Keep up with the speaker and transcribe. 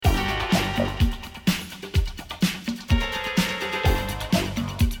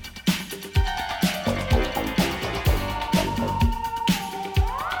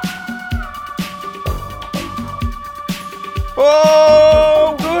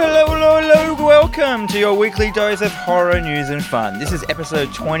Welcome to your weekly dose of horror news and fun. This is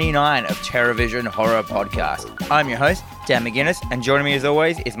episode 29 of TerrorVision Horror Podcast. I'm your host, Dan McGuinness, and joining me as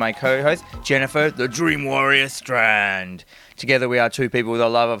always is my co-host, Jennifer the Dream Warrior Strand. Together we are two people with a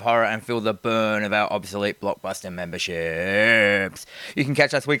love of horror and feel the burn of our obsolete Blockbuster memberships. You can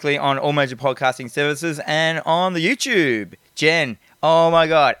catch us weekly on all major podcasting services and on the YouTube. Jen, oh my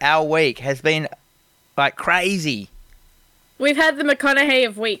god, our week has been like crazy. We've had the McConaughey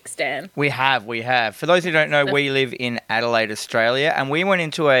of weeks, Dan. We have. For those who don't know, we live in Adelaide, Australia, and we went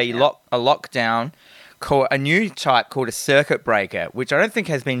into a lockdown, called a new type called a circuit breaker, which I don't think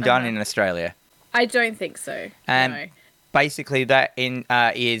has been done in Australia. I don't think so. And no. Basically, that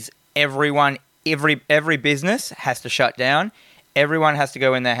is everyone, every business has to shut down. Everyone has to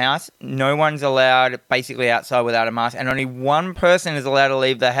go in their house. No one's allowed basically outside without a mask, and only one person is allowed to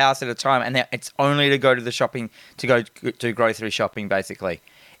leave the house at a time, and it's only to go to the shopping, to go do grocery shopping, basically.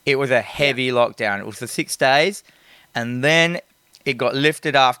 It was a heavy lockdown. It was for 6 days, and then it got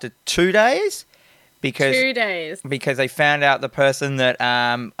lifted after 2 days because they found out the person that,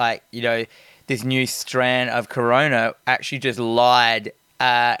 this new strand of corona actually just lied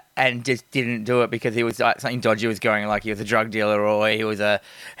and just didn't do it because he was something dodgy was going, like he was a drug dealer or he was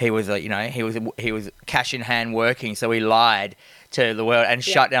cash in hand working, so he lied to the world and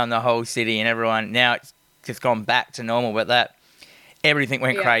shut down the whole city and everyone. Now it's just gone back to normal, but that everything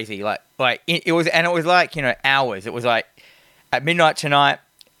went crazy. It was like hours. It was like at midnight tonight,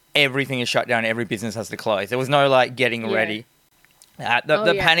 everything is shut down. Every business has to close. There was no getting ready.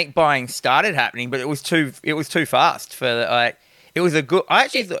 The panic buying started happening, but it was too fast for It was I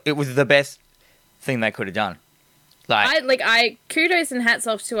actually thought it was the best thing they could have done. I kudos and hats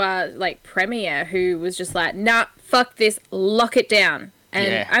off to our premier who was just like, nah, fuck this, lock it down.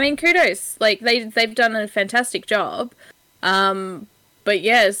 And I mean, kudos. They've done a fantastic job. But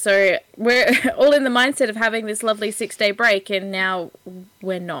yeah, so we're all in the mindset of having this lovely 6-day break, and now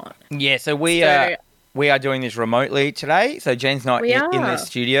we're not. Yeah, so we are doing this remotely today, so Jen's not in the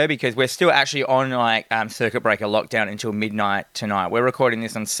studio because we're still actually on circuit breaker lockdown until midnight tonight. We're recording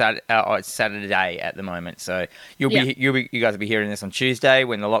this on Saturday at the moment, so you guys will be hearing this on Tuesday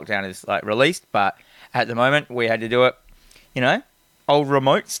when the lockdown is released. But at the moment, we had to do it, old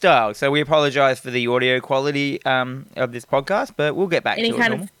remote style. So we apologise for the audio quality of this podcast, but we'll get back to it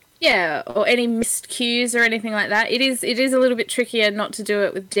normal. Yeah, or any missed cues or anything like that. It is a little bit trickier not to do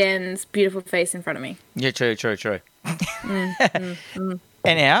it with Dan's beautiful face in front of me. Yeah, true.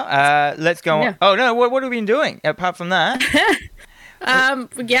 Anyhow, let's go on. Yeah. Oh, no, what have we been doing apart from that? I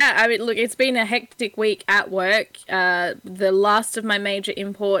mean, look, it's been a hectic week at work. The last of my major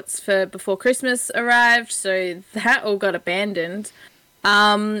imports for before Christmas arrived, so that all got abandoned.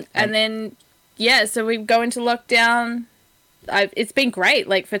 And then, so we go into lockdown. It's been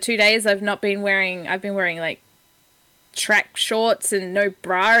great. For 2 days, I've been wearing track shorts and no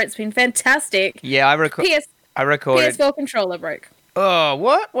bra. It's been fantastic. Yeah, I recorded. PS4 controller broke. Oh,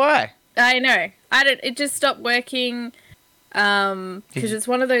 what? Why? I know. It just stopped working. Because it's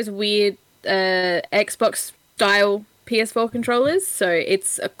one of those weird Xbox style PS4 controllers. So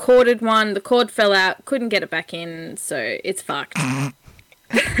it's a corded one. The cord fell out. Couldn't get it back in. So it's fucked.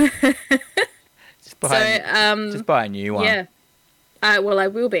 Just buy a new one. Yeah. Well, I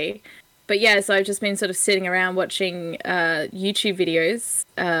will be. But yeah, so I've just been sort of sitting around watching YouTube videos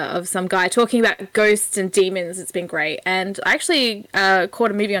of some guy talking about ghosts and demons. It's been great. And I actually caught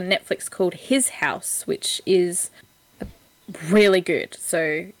a movie on Netflix called His House, which is really good.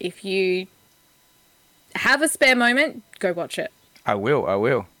 So if you have a spare moment, go watch it. I will.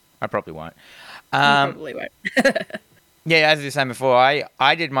 I probably won't. You probably won't. Yeah, as I was saying before,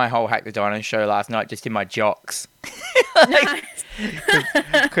 I did my whole Hack the Dino show last night just in my jocks. Nice.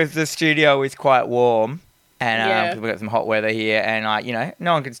 Because the studio is quite warm, and we've got some hot weather here, and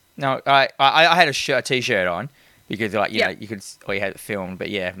no one could. No, I had a t-shirt on because you could. We had it filmed, but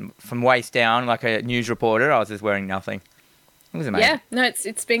from waist down, like a news reporter, I was just wearing nothing. It was amazing. Yeah, no,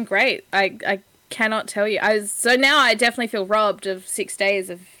 it's been great. I cannot tell you. So now I definitely feel robbed of 6 days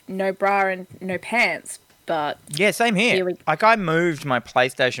of no bra and no pants. But yeah, same here. I moved my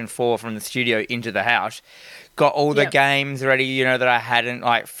PlayStation 4 from the studio into the house, got all the games ready, that I hadn't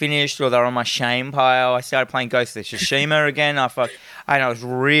finished or they're on my shame pile. I started playing Ghost of Tsushima again. I was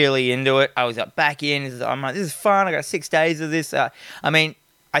really into it. I was back in. I'm like, this is fun. I got 6 days of this. I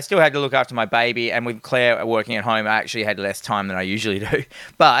still had to look after my baby, and with Claire working at home, I actually had less time than I usually do.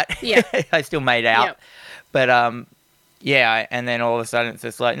 But I still made out. Yep. But and then all of a sudden it's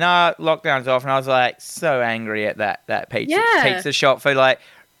just lockdown's off, and I was so angry at that pizza shop for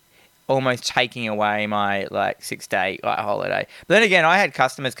almost taking away my like 6-day like holiday. But then again, I had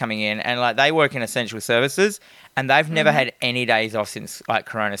customers coming in and like they work in essential services and they've never had any days off since like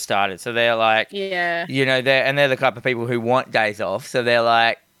Corona started. So they're like, Yeah. you know, they're the type of people who want days off. So they're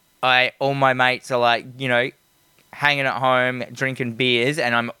like, all my mates are like, you know, hanging at home, drinking beers,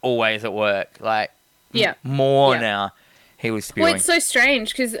 and I'm always at work. Like, more now. He was spewing. Well, it's so strange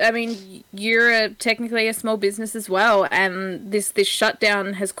because, I mean, you're technically a small business as well, and this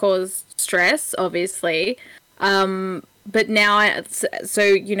shutdown has caused stress, obviously. But now, so,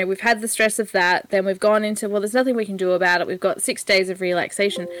 you know, we've had the stress of that, then we've gone into, well, there's nothing we can do about it. We've got 6 days of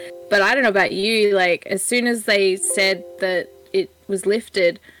relaxation. But I don't know about you, like, as soon as they said that it was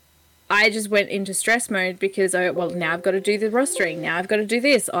lifted, I just went into stress mode because, now I've got to do the rostering. Now I've got to do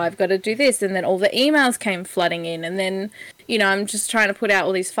this. I've got to do this. And then all the emails came flooding in. And then, you know, I'm just trying to put out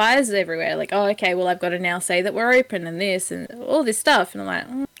all these fires everywhere. Like, oh, okay, well, I've got to now say that we're open and this and all this stuff. And I'm like,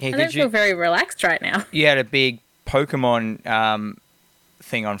 I don't feel very relaxed right now. You had a big Pokemon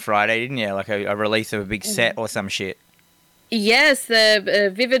thing on Friday, didn't you? Like a release of a big set or some shit. Yes,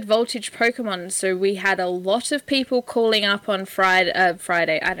 the Vivid Voltage Pokemon. So we had a lot of people calling up on Friday.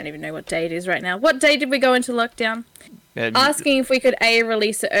 I don't even know what day it is right now. What day did we go into lockdown? Asking if we could A,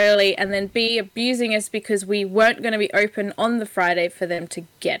 release it early, and then B, abusing us because we weren't going to be open on the Friday for them to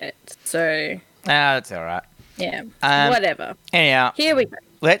get it. So... that's all right. Yeah, whatever. Anyhow, here we go.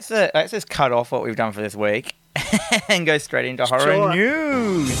 Let's just cut off what we've done for this week and go straight into horror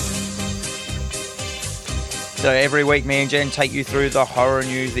news. So every week, me and Jen take you through the horror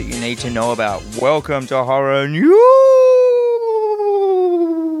news that you need to know about. Welcome to Horror News!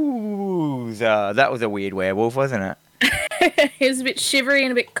 That was a weird werewolf, wasn't it? He was a bit shivery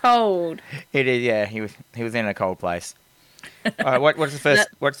and a bit cold. It is, yeah. He was in a cold place. All right, what's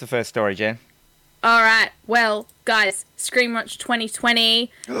the first story, Jen? All right, well, guys, Scream Watch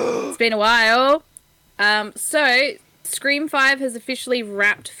 2020. It's been a while. So... Scream 5 has officially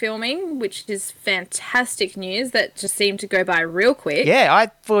wrapped filming, which is fantastic news. That just seemed to go by real quick. Yeah, I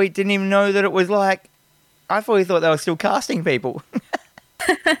fully didn't even know that it was like... I fully thought they were still casting people.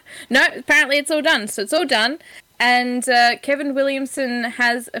 No, apparently it's all done. So it's all done. And Kevin Williamson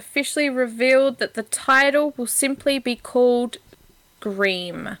has officially revealed that the title will simply be called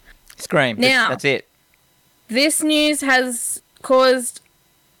Scream. Scream. Now, that's it. This news has caused...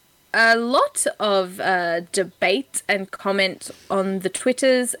 a lot of debate and comment on the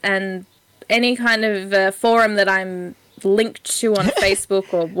Twitters and any kind of forum that I'm linked to on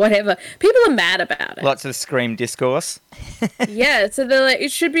Facebook or whatever. People are mad about it. Lots of Scream discourse. Yeah, so they're like,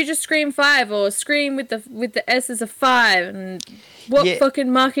 it should be just Scream 5 or Scream with the S as a 5. And what fucking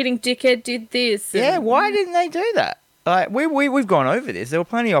marketing dickhead did this? Yeah, why didn't they do that? Like we've gone over this. There were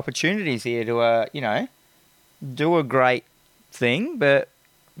plenty of opportunities here to do a great thing, but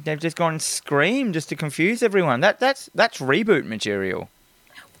they've just gone Scream just to confuse everyone. That's reboot material.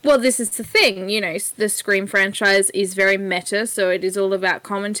 Well, this is the thing, you know, the Scream franchise is very meta, so it is all about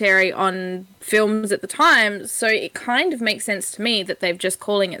commentary on films at the time, so it kind of makes sense to me that they've just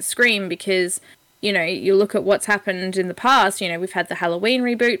calling it Scream because, you know, you look at what's happened in the past, you know, we've had the Halloween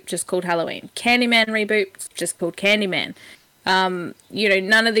reboot, just called Halloween. Candyman reboot, just called Candyman. You know,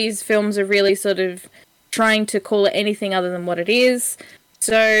 none of these films are really sort of trying to call it anything other than what it is.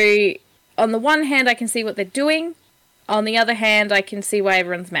 So, on the one hand, I can see what they're doing. On the other hand, I can see why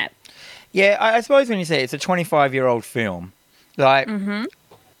everyone's mad. Yeah, I suppose when you say it's a 25-year-old film, like,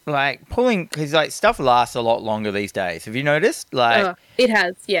 like pulling, because like stuff lasts a lot longer these days. Have you noticed? Like, it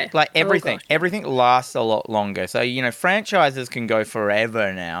has, yeah. Like everything lasts a lot longer. So you know, franchises can go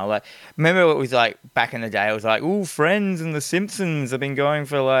forever now. Like, remember it was like back in the day, it was like, "Ooh, Friends and The Simpsons have been going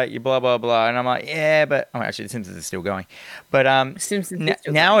for like blah blah blah," and I'm like, yeah, but actually, The Simpsons is still going. But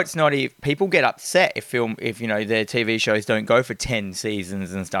now it's not. People get upset if you know their TV shows don't go for 10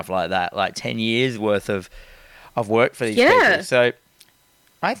 seasons and stuff like that, like 10 years worth of work for these people. So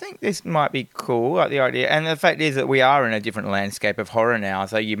I think this might be cool, like the idea. And the fact is that we are in a different landscape of horror now,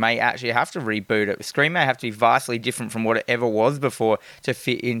 so you may actually have to reboot it. Scream may have to be vastly different from what it ever was before to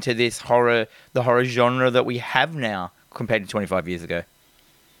fit into the horror genre that we have now compared to 25 years ago.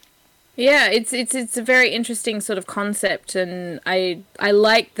 Yeah, it's a very interesting sort of concept, and I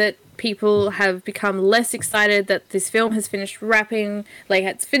like that people have become less excited that this film has finished wrapping, like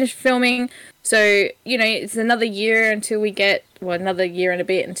it's finished filming. So, you know, it's another year until we get, another year and a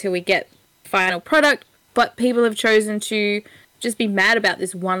bit until we get final product, but people have chosen to just be mad about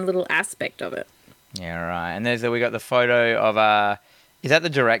this one little aspect of it. Yeah, right. And we got the photo of, is that the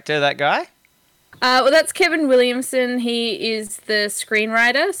director, that guy? Well, that's Kevin Williamson. He is the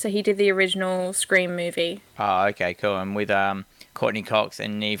screenwriter, so he did the original Scream movie. Oh, okay, cool. And with Courtney Cox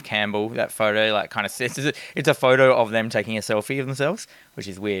and Neve Campbell. That photo, like, kind of says it's a photo of them taking a selfie of themselves, which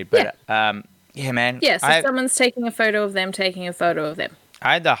is weird. But yeah, man. Yeah, so someone's taking a photo of them taking a photo of them.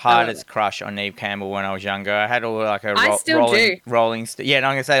 I had the hardest crush on Neve Campbell when I was younger. I had all like a rolling. Yeah, and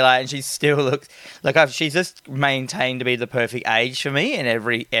I'm gonna say like, and she still looks like she's just maintained to be the perfect age for me in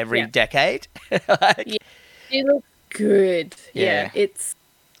every decade. Yeah, she looks good. Yeah, I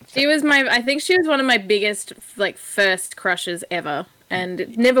think she was one of my biggest like first crushes ever, and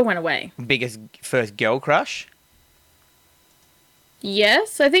it never went away. Biggest first girl crush.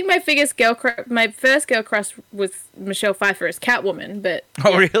 Yes, I think my first girl crush was Michelle Pfeiffer as Catwoman, but...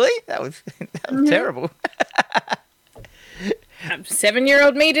 Oh, really? That was terrible.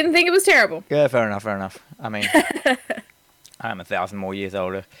 7-year-old me didn't think it was terrible. Yeah, fair enough. I mean, I'm 1,000 more years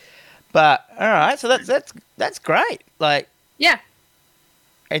older. But, all right, so that's great. Like... Yeah.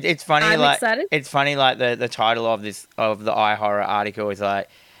 It's funny, I'm excited. It's funny, like, the title of the iHorror article is like...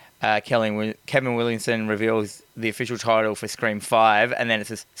 Kevin Williamson reveals the official title for Scream 5, and then it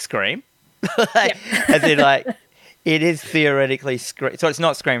says Scream. As in, like, it is theoretically Scream. So it's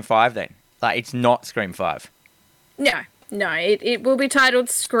not Scream 5 then? Like, it's not Scream 5? No. It will be titled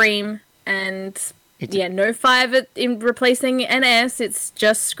Scream, and no 5 in replacing an S. It's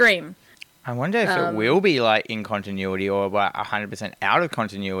just Scream. I wonder if it will be, like, in continuity or about 100% out of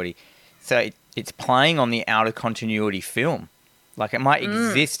continuity. So it's playing on the out of continuity film. Like, it might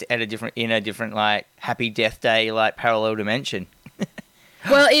exist in a different, like, Happy Death Day, like, parallel dimension.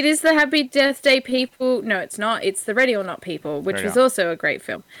 Well, it is the Happy Death Day people. No, it's not. It's the Ready or Not people, which was also a great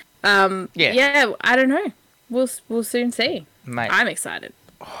film. Yeah, I don't know. We'll soon see. Mate, I'm excited.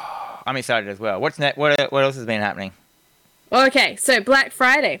 I'm excited as well. What's next? What else has been happening? Okay, so Black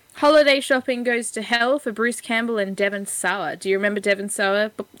Friday. Holiday shopping goes to hell for Bruce Campbell and Devon Sawa. Do you remember Devon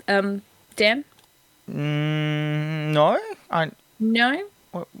Sawa, Dan? No. No?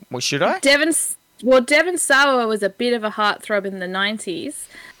 Well, should I? Devon Sawa was a bit of a heartthrob in the 90s.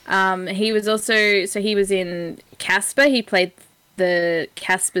 He was in Casper. He played the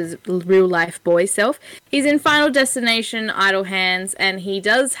Casper's real-life boy self. He's in Final Destination, Idle Hands, and he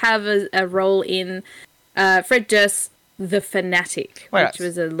does have a role in Fred Durst's The Fanatic, which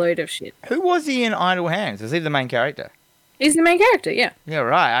was a load of shit. Who was he in Idle Hands? Is he the main character? He's the main character, yeah. Yeah,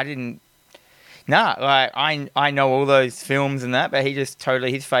 right. I didn't... Nah, like, I know all those films and that, but his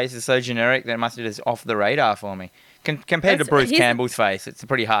face is so generic that it must have just off the radar for me. Compared to Bruce Campbell's face, it's a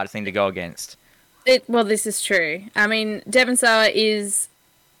pretty hard thing to go against. Well, this is true. I mean, Devon Sawa is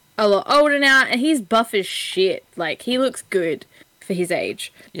a lot older now, and he's buff as shit. Like, he looks good for his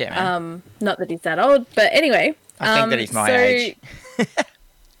age. Yeah, man. Not that he's that old, but anyway. I think that he's my age.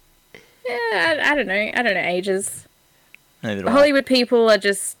 Yeah, I don't know. I don't know ages. Neither do I. Hollywood people are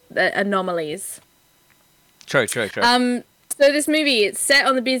just anomalies. True. So this movie, it's set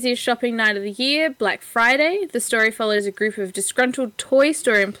on the busiest shopping night of the year, Black Friday. The story follows a group of disgruntled toy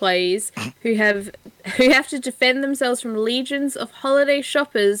store employees who have to defend themselves from legions of holiday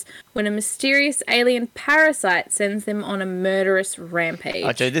shoppers when a mysterious alien parasite sends them on a murderous rampage.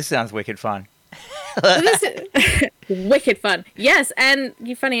 Oh, dude, this sounds wicked fun. Wicked fun. Yes, and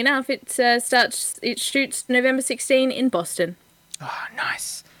funny enough, it shoots November 16 in Boston. Oh,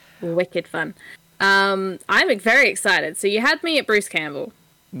 nice. Wicked fun. I'm very excited. So you had me at Bruce Campbell.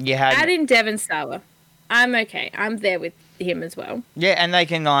 Add in Devon Sawa. I'm okay. I'm there with him as well. Yeah, and they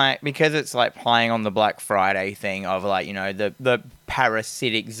can, like, because it's like playing on the Black Friday thing of, like, you know, the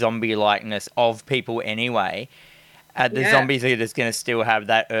parasitic zombie likeness of people anyway. The zombies are just going to still have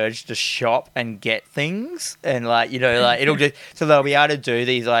that urge to shop and get things. And, like, you know, like, it'll just... So they'll be able to do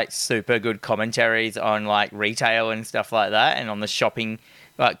these, like, super good commentaries on, like, retail and stuff like that and on the shopping,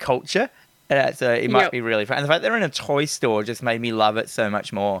 like, culture. So it might be really fun. And the fact they're in a toy store just made me love it so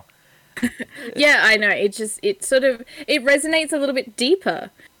much more. Yeah, I know. It resonates a little bit deeper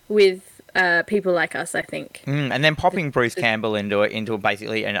with people like us, I think. And then popping Bruce Campbell into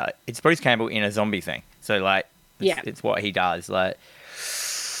basically... it's Bruce Campbell in a zombie thing. So, like... It's what he does. Like,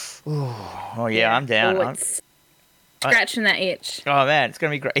 I'm down. Scratching that itch. Oh man, it's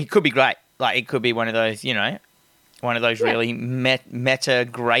gonna be great. It could be great. Like, it could be one of those, you know, really meta,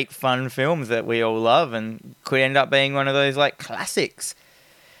 great fun films that we all love, and could end up being one of those like classics.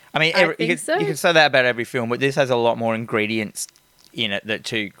 I mean, you could say that about every film, but this has a lot more ingredients in it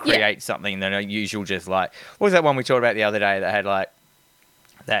to create something than a usual. Just like, what was that one we talked about the other day that had like.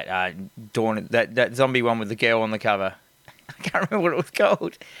 That that zombie one with the girl on the cover. I can't remember what it was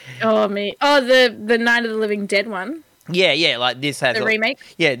called. The Night of the Living Dead one. Yeah, like this has the remake.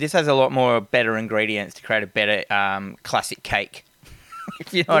 Yeah, this has a lot more better ingredients to create a better classic cake.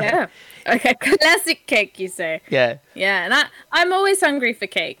 If you know what I mean. Yeah. Okay, classic cake, you say. Yeah. Yeah, and I'm always hungry for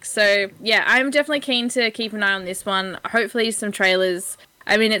cake. So, yeah, I'm definitely keen to keep an eye on this one. Hopefully some trailers.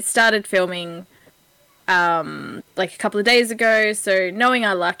 I mean, it started filming like a couple of days ago, so knowing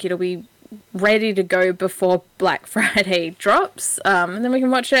our luck, it'll be ready to go before Black Friday drops. And then we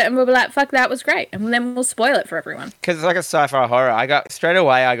can watch it and we'll be like, fuck, that was great. And then we'll spoil it for everyone. Because it's like a sci-fi horror. I got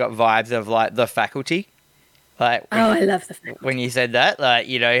vibes of like The Faculty. Like I love the film. when you said that, like,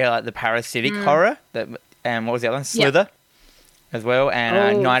 you know, like the parasitic horror. And what was the other one? Slither as well.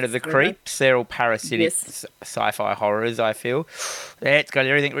 And Night of the Slither. Creeps. They're all parasitic sci-fi horrors, I feel. Yeah, it's got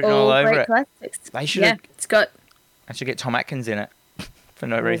everything written all over great it. classics. They should it's got I should get Tom Atkins in it for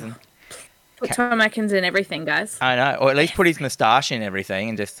no reason. put Tom Atkins in everything, guys. I know, or at least put his moustache in everything,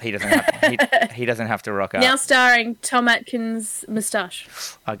 and just he doesn't have to rock up. Now starring Tom Atkins' moustache.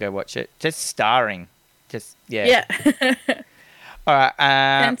 I'll go watch it. Just starring, yeah. Yeah. All right.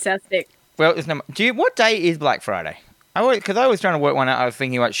 Fantastic. Well, what day is Black Friday? Because I was trying to work one out. I was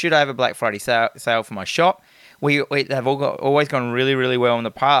thinking, like, should I have a Black Friday sale for my shop? We have always gone really, really well in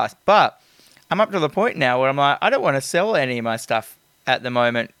the past, but I'm up to the point now where I'm like, I don't want to sell any of my stuff at the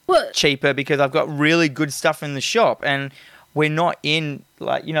moment cheaper because I've got really good stuff in the shop, and we're not in,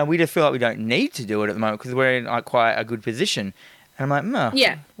 like, you know, we just feel like we don't need to do it at the moment because we're in, like, quite a good position. And I'm like,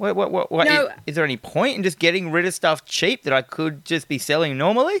 Yeah. What? No. Is there any point in just getting rid of stuff cheap that I could just be selling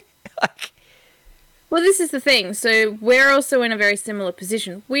normally? Well, this is the thing. So we're also in a very similar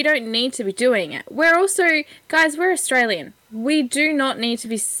position. We don't need to be doing it. We're also, guys, we're Australian. We do not need to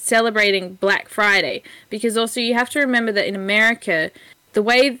be celebrating Black Friday because also you have to remember that in America, the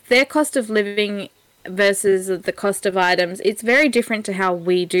way their cost of living versus the cost of items, it's very different to how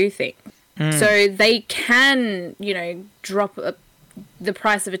we do things. So they can, you know, drop the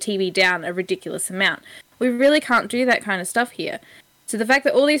price of a TV down a ridiculous amount. We really can't do that kind of stuff here. So the fact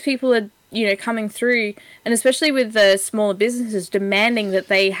that all these people are, you know, coming through, and especially with the smaller businesses demanding that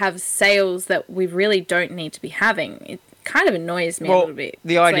they have sales that we really don't need to be having, it kind of annoys me a little bit.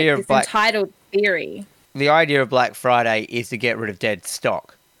 The idea of entitled theory. The idea of Black Friday is to get rid of dead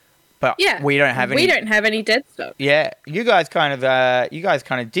stock, but we don't have any. We don't have any dead stock. Yeah, you guys kind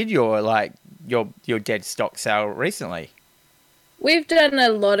of did your dead stock sale recently. We've done a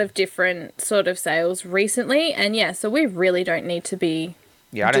lot of different sort of sales recently, and so we really don't need to be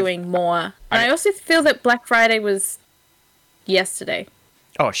doing more. And I also feel that Black Friday was yesterday.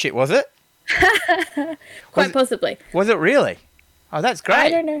 Oh shit, was it? Quite possibly. Was it really? Oh, that's great. I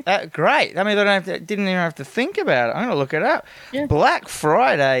don't know. Great. I mean, I didn't even have to think about it. I'm going to look it up. Yeah. Black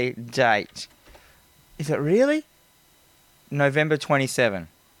Friday date. Is it really? November 27.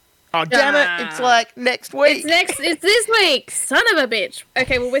 Oh, damn it. It's like next week. It's this week. Son of a bitch.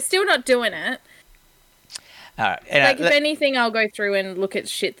 Okay, well, we're still not doing it. If anything, I'll go through and look at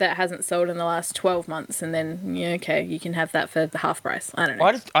shit that hasn't sold in the last 12 months, and then, okay, you can have that for the half price. I don't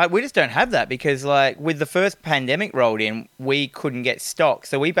know. We just don't have that because, like, with the first pandemic rolled in, we couldn't get stock.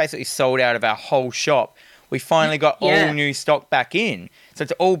 So we basically sold out of our whole shop. We finally got all new stock back in. So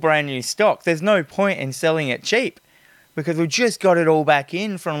it's all brand new stock. There's no point in selling it cheap because we just got it all back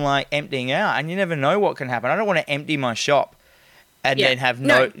in from, like, emptying out. And you never know what can happen. I don't want to empty my shop and then have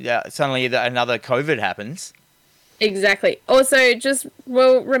suddenly another COVID happens. Exactly. Also,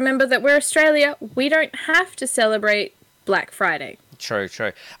 remember that we're Australia. We don't have to celebrate Black Friday. True.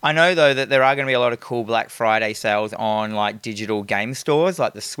 I know, though, that there are going to be a lot of cool Black Friday sales on, like, digital game stores,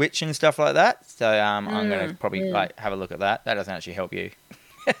 like the Switch and stuff like that. So I'm going to probably have a look at that. That doesn't actually help you.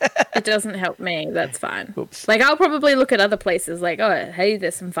 It doesn't help me. That's fine. Oops. Like, I'll probably look at other places like, oh, hey,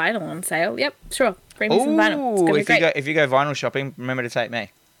 there's some vinyl on sale. Yep, sure. Bring me some vinyl. It's gonna be great. If you go vinyl shopping, remember to take me.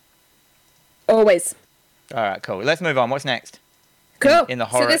 Always. All right, cool. Let's move on. What's next? Cool. In the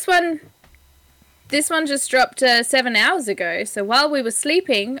horror. So this one just dropped 7 hours ago. So while we were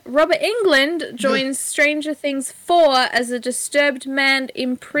sleeping, Robert Englund joins Stranger Things 4 as a disturbed man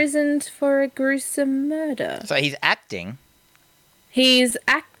imprisoned for a gruesome murder. So he's acting. He's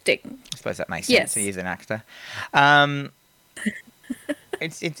acting. I suppose that makes sense. Yes. He is an actor.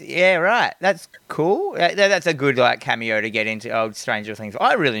 It's right. That's cool. That's a good, like, cameo to get into old Stranger Things.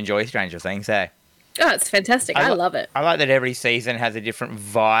 I really enjoy Stranger Things. Oh, it's fantastic. I love it. I like that every season has a different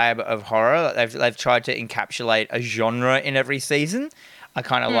vibe of horror. They've tried to encapsulate a genre in every season. I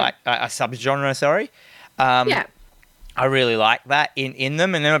kind of like a subgenre, sorry. I really like that in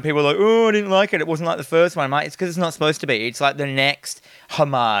them. And then when people are like, oh, I didn't like it. It wasn't like the first one, mate. It's because it's not supposed to be. It's like the next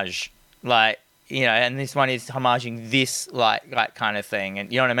homage. Like, you know, and this one is homaging this, like kind of thing.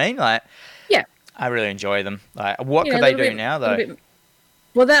 And you know what I mean? Like, yeah. I really enjoy them. Like, what could they do now, though?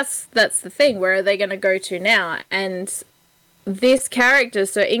 Well, that's the thing. Where are they going to go to now? And this character,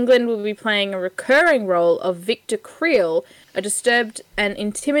 so England will be playing a recurring role of Victor Creel, a disturbed and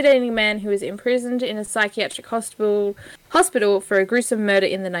intimidating man who is imprisoned in a psychiatric hospital for a gruesome murder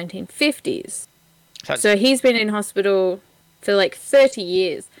in the 1950s. So he's been in hospital for like 30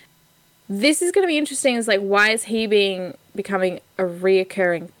 years. This is going to be interesting. It's like, why is he becoming a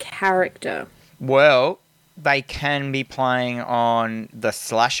reoccurring character? Well, they can be playing on the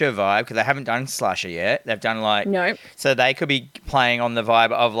slasher vibe because they haven't done slasher yet. They've done like... No. So they could be playing on the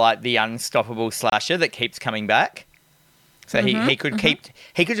vibe of like the unstoppable slasher that keeps coming back. So he could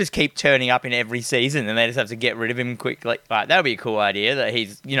just keep turning up in every season and they just have to get rid of him quickly. Like, that would be a cool idea that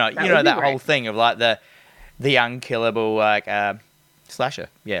he's, that whole thing of like the unkillable like slasher.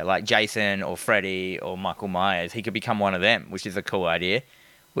 Yeah, like Jason or Freddy or Michael Myers. He could become one of them, which is a cool idea.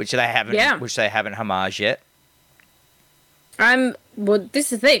 Which they haven't homaged yet. Well,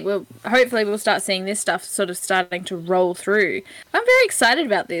 this is the thing. Well, hopefully we'll start seeing this stuff sort of starting to roll through. I'm very excited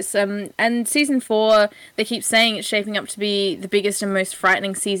about this. And season 4, they keep saying it's shaping up to be the biggest and most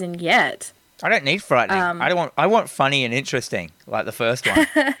frightening season yet. I don't need frightening. I want funny and interesting, like the first one.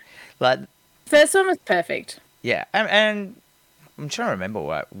 First one was perfect. Yeah, and I'm trying to remember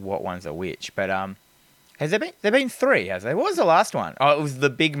what ones are which, but there've been 3, has there? What was the last one? Oh, it was the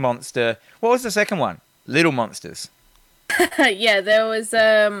big monster. What was the second one? Little monsters. Yeah, there was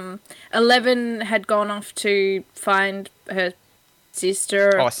 11 had gone off to find her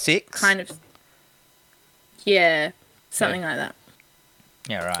sister. Oh, 6? Kind of. Yeah, something like that.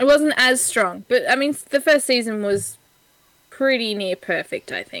 Yeah, right. It wasn't as strong, but I mean, the first season was pretty near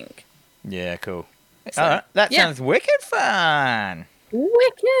perfect, I think. Yeah, cool. So, all right, that sounds wicked fun.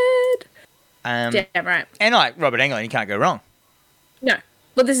 Wicked. Damn right. And like Robert Englund, you can't go wrong. No.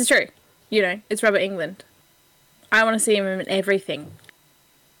 Well, this is true. It's Robert Englund. I want to see him in everything.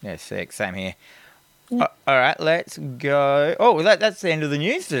 Yeah, sick. Same here. Yeah. All right, let's go. Oh, that's the end of the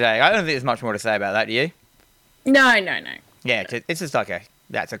news today. I don't think there's much more to say about that, do you? No. Yeah, it's just like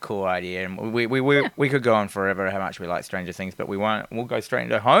that's a cool idea, and we could go on forever how much we like Stranger Things, but we won't. We'll go straight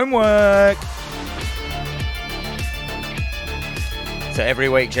into homework. So every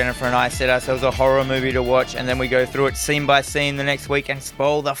week, Jennifer and I set ourselves a horror movie to watch, and then we go through it scene by scene the next week and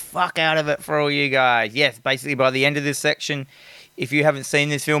spoil the fuck out of it for all you guys. Yes, basically by the end of this section, if you haven't seen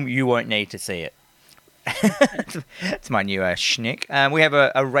this film, you won't need to see it. That's my new schnick. We have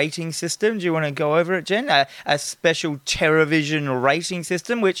a rating system. Do you want to go over it, Jen? A special TerraVision rating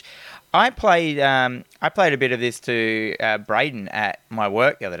system, which I played a bit of this to Braden at my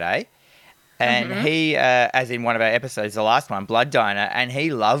work the other day. And he, as in one of our episodes, the last one, Blood Diner, and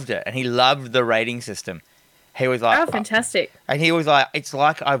he loved it. And he loved the rating system. He was like... Oh, fantastic. And he was like, it's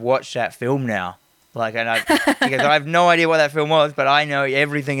like I've watched that film now. Like, because I have no idea what that film was, but I know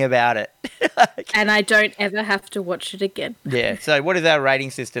everything about it. And I don't ever have to watch it again. Yeah. So what is our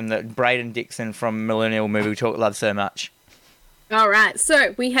rating system that Braden Dixon from Millennial Movie Talk loves so much? All right,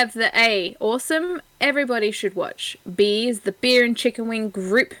 so we have the A, awesome, everybody should watch. B is the Beer and Chicken Wing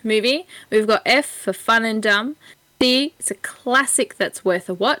group movie. We've got F for fun and dumb. C, it's a classic that's worth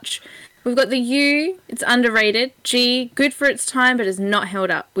a watch. We've got the U, it's underrated. G, good for its time but is not held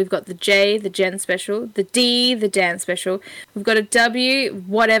up. We've got the J, the Jen special. The D, the Dan special. We've got a W,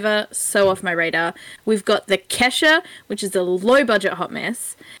 whatever, so off my radar. We've got the Kesha, which is a low-budget hot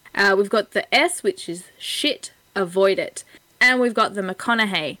mess. We've got the S, which is shit, avoid it. And we've got the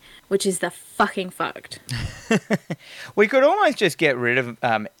McConaughey, which is the fucking fucked. We could almost just get rid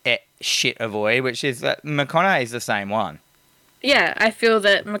of shit avoid, which is that McConaughey is the same one. Yeah, I feel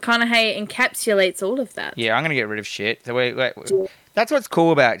that McConaughey encapsulates all of that. Yeah, I'm going to get rid of shit. So that's what's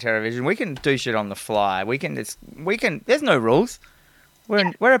cool about TerraVision. We can do shit on the fly. We can. There's no rules.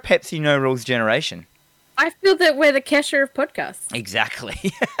 We're a Pepsi no rules generation. I feel that we're the Kesha of podcasts.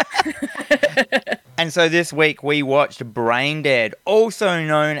 Exactly. And so this week we watched Brain Dead, also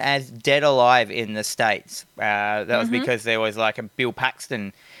known as Dead Alive in the States. That was because there was like a Bill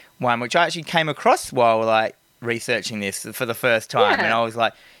Paxton one, which I actually came across while like researching this for the first time. Yeah. And I was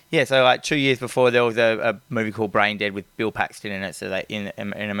like, yeah, so like 2 years before there was a movie called Brain Dead with Bill Paxton in it, so they in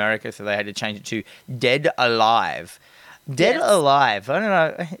America, so they had to change it to Dead Alive. Dead Alive. I don't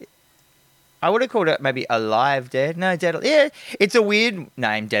know. I would have called it maybe Alive Dead. No, Dead. Yeah, it's a weird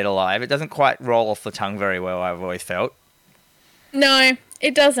name, Dead Alive. It doesn't quite roll off the tongue very well, I've always felt. No,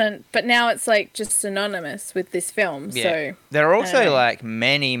 it doesn't. But now it's like just synonymous with this film. Yeah. So there are also like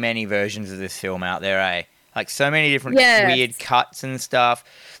many, many versions of this film out there, eh? Like so many different weird cuts and stuff.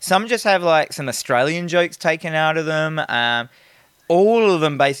 Some just have like some Australian jokes taken out of them. All of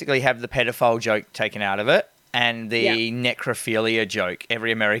them basically have the pedophile joke taken out of it. And the necrophilia joke,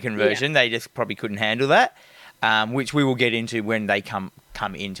 every American version, they just probably couldn't handle that. which we will get into when they come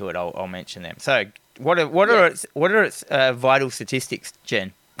into it. I'll mention them. So, what are its vital statistics,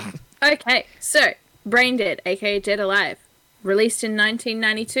 Jen? Okay, so Brain Dead, aka Dead Alive, released in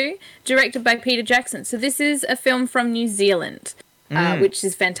 1992, directed by Peter Jackson. So this is a film from New Zealand, which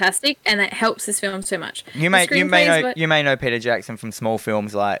is fantastic, and it helps this film so much. You may know Peter Jackson from small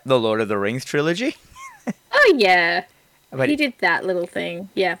films like the Lord of the Rings trilogy. Oh yeah, But he did that little thing.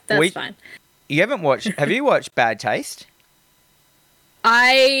 Yeah, that's fine. You haven't watched? Have you watched Bad Taste?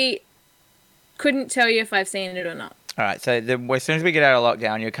 I couldn't tell you if I've seen it or not. All right, so as soon as we get out of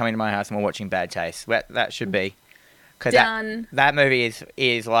lockdown, you're coming to my house and we're watching Bad Taste. That should be because that movie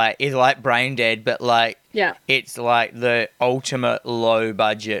is like Brain Dead, but like it's like the ultimate low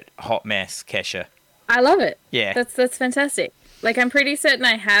budget hot mess. Kesha, I love it. Yeah, that's fantastic. Like I'm pretty certain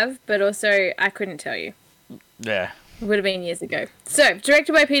I have, but also I couldn't tell you. Yeah. It would have been years ago. So,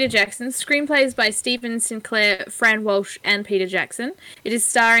 directed by Peter Jackson, screenplays by Stephen Sinclair, Fran Walsh, and Peter Jackson. It is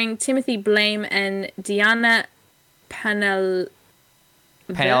starring Timothy Blame and Diana Penelope.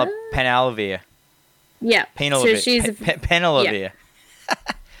 Yeah. Penelope. So she's Penelope. Yeah.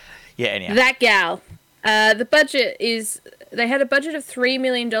 Yeah, anyhow. That gal. The budget is... They had a budget of $3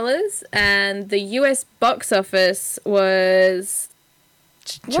 million, and the US box office was...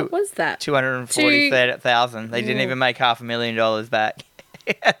 What was that? 240,000. They didn't even make $500,000 back.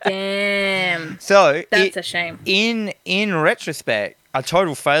 Damn. So that's a shame. In retrospect, a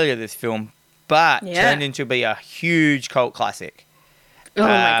total failure, this film, but turned into be a huge cult classic. Oh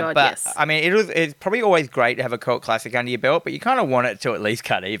my god, but, yes. I mean, it's probably always great to have a cult classic under your belt, but you kind of want it to at least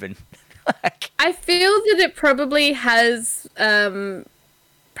cut even. I feel that it probably has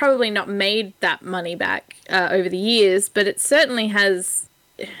probably not made that money back over the years, but it certainly has.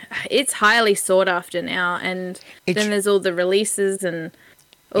 It's highly sought after now, and then there's all the releases and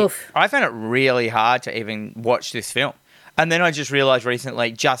oof. I found it really hard to even watch this film, and then I just realised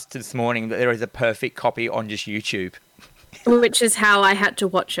recently, just this morning, that there is a perfect copy on just YouTube, which is how I had to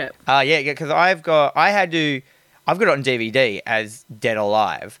watch it. Yeah, because I've got it on DVD as Dead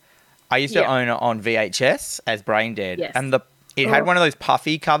Alive. I used to own it on VHS as Brain Dead, and it had one of those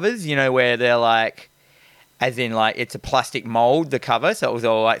puffy covers, you know, where they're like. As in, like, it's a plastic mold, the cover, so it was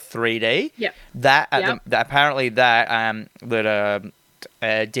all, like, 3D. Yep. Apparently that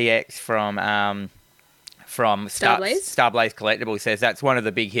DX from Starblaze Collectibles says that's one of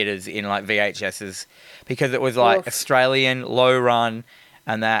the big hitters in, like, VHSs because it was, like, Australian, low run,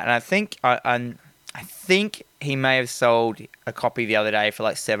 and that. And I think he may have sold a copy the other day for,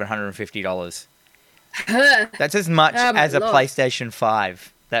 like, $750. That's as much as a PlayStation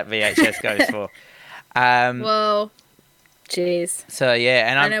 5 that VHS goes for. Well, jeez. So yeah,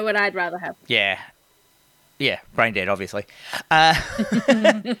 and I know what I'd rather have. Yeah, Brain Dead, obviously.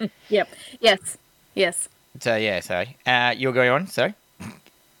 Yep. Yes. So yeah, you're going on. So.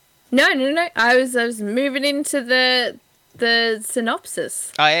 No. I was moving into the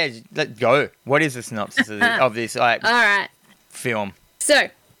synopsis. Oh yeah, let's go. What is the synopsis of this all right film? So,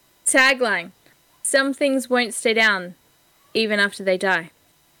 tagline: Some things won't stay down, even after they die.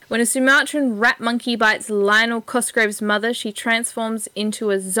 When a Sumatran rat monkey bites Lionel Cosgrove's mother, she transforms into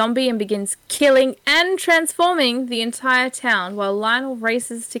a zombie and begins killing and transforming the entire town while Lionel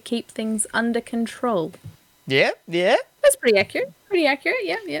races to keep things under control. Yeah. That's pretty accurate.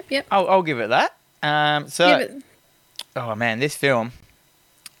 Yep. I'll give it that. Oh man, this film.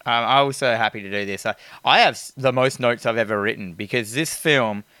 I was so happy to do this. I have the most notes I've ever written because this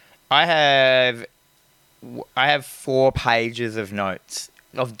film, I have 4 pages of notes.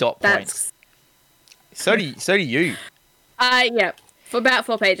 Of dot points. So do you. Yeah, for about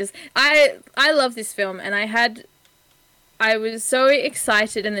 4 pages. I love this film, and I was so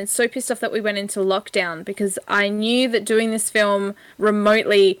excited and then so pissed off that we went into lockdown because I knew that doing this film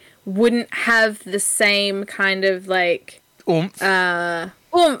remotely wouldn't have the same kind of like oomph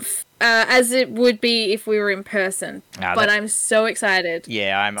as it would be if we were in person. But I'm so excited.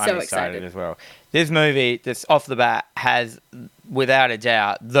 Yeah, I'm so excited as well. This movie, just off the bat, has, without a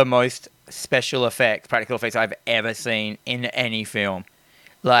doubt, the most practical effects I've ever seen in any film.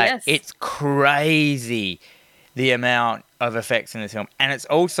 Like, It's crazy, the amount of effects in this film. And it's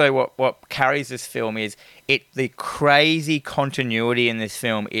also what carries this film is, the crazy continuity in this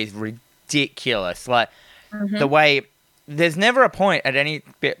film is ridiculous. Like, the way, there's never a point at any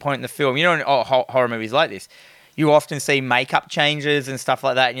point in the film, you know, in horror movies like this, you often see makeup changes and stuff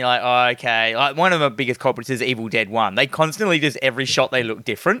like that, and you're like, oh, okay. Like, one of the biggest culprits is Evil Dead 1. They constantly just, every shot they look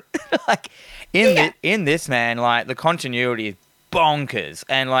different. Like, in this, man, like, the continuity is bonkers.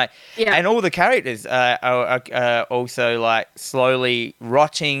 And, like, and all the characters are also, like, slowly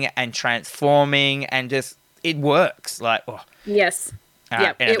rotting and transforming, and just, it works. Like, oh. Yes.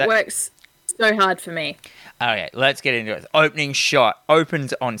 Yeah, it works so hard for me. Okay, let's get into it. Opening shot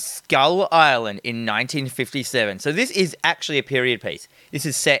opens on Skull Island in 1957. So this is actually a period piece. This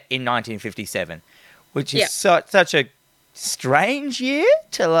is set in 1957, which is such a strange year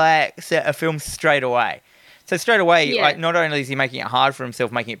to like set a film straight away. So straight away, like not only is he making it hard for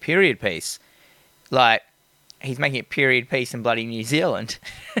himself, making it period piece, like he's making it period piece in bloody New Zealand.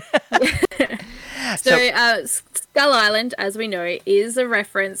 So, Skull Island, as we know, is a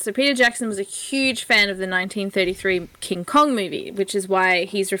reference. So Peter Jackson was a huge fan of the 1933 King Kong movie, which is why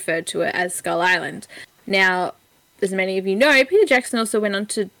he's referred to it as Skull Island. Now, as many of you know, Peter Jackson also went on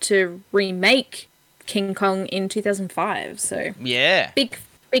to remake King Kong in 2005. So yeah, big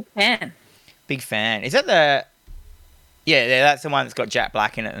fan. Big fan. Is that the? Yeah, that's the one that's got Jack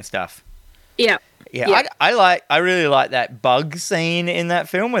Black in it and stuff. Yeah. Yeah, I really like that bug scene in that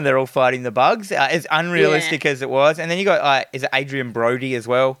film when they're all fighting the bugs. As unrealistic as it was, and then you got is it Adrian Brody as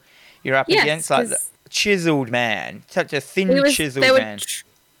well? You're up against like the chiseled man, such a thin chiseled man.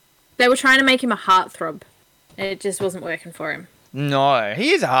 They were trying to make him a heartthrob, and it just wasn't working for him. No,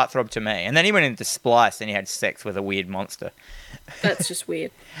 he is a heartthrob to me. And then he went into Splice and he had sex with a weird monster. That's just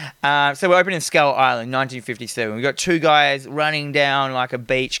weird. So we're opening Skull Island, 1957. We've got two guys running down like a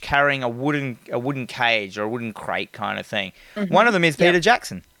beach carrying a wooden cage or a wooden crate kind of thing. Mm-hmm. One of them is Peter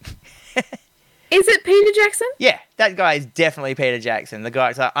Jackson. Is it Peter Jackson? Yeah, that guy is definitely Peter Jackson. The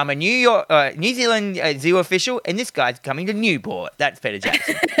guy's like, I'm a New Zealand zoo official, and this guy's coming to Newport. That's Peter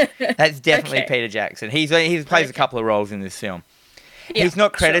Jackson. That's definitely Peter Jackson. He plays a couple of roles in this film. Yeah, he's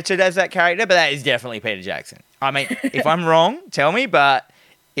not credited as that character, but that is definitely Peter Jackson. I mean, if I'm wrong, tell me, but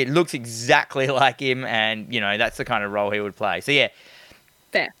it looks exactly like him, and, that's the kind of role he would play. So, yeah.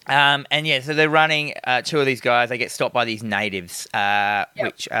 Fair. So they're running, two of these guys, they get stopped by these natives,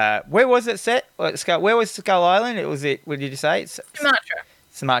 which, where was it set? Where was Skull Island? What did you say?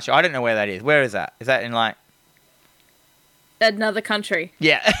 Sumatra. I don't know where that is. Where is that? Is that in, like... Another country.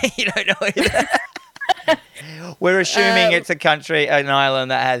 Yeah, you don't know either. We're assuming it's an island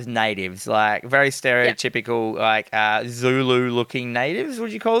that has natives, like very stereotypical, Zulu-looking natives.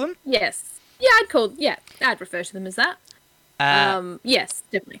 Would you call them? Yes. Yeah, I'd refer to them as that. Yes,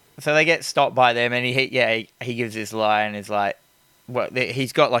 definitely. So they get stopped by them, and he gives this lie, and is like,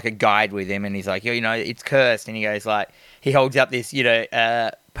 he's got like a guide with him, and he's like, it's cursed, and he goes like, he holds up this,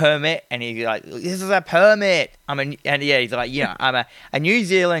 permit, and he's like, this is a permit. He's like, I'm a New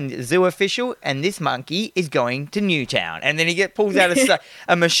Zealand zoo official, and this monkey is going to Newtown. And then he pulls out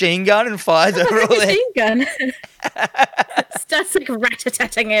a machine gun and fires over all there. Machine gun. Starts like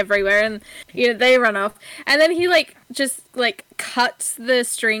rat-a-tatting everywhere, and they run off. And then he just cuts the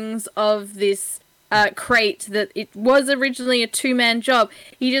strings of this crate that it was originally a two-man job.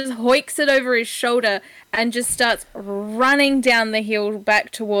 He just hoiks it over his shoulder and just starts running down the hill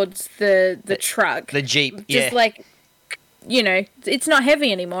back towards the truck. The Jeep, just it's not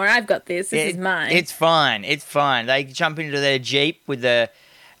heavy anymore. I've got this. This is mine. It's fine. They jump into their Jeep with their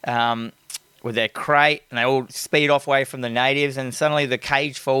crate, and they all speed off away from the natives, and suddenly the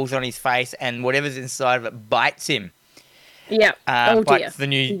cage falls on his face, and whatever's inside of it bites him. Yeah. Bites the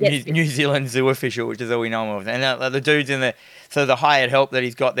New Zealand zoo official, which is all we know him of. And the dudes so the hired help that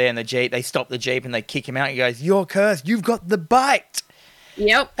he's got there in the Jeep, they stop the Jeep and they kick him out. He goes, "You're cursed. You've got the bite."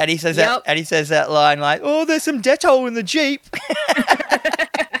 Yep. And he says that line like, "Oh, there's some Dettol in the Jeep."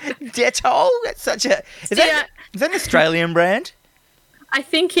 Dettol? That's such a... Is that an Australian brand? I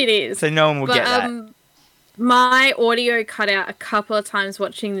think it is. So no one will get that. My audio cut out a couple of times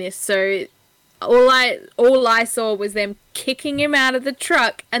watching this, so all I saw was them kicking him out of the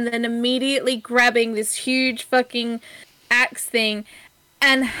truck and then immediately grabbing this huge fucking axe thing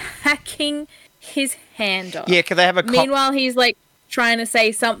and hacking his hand off. Yeah, because they have a... Meanwhile, he's trying to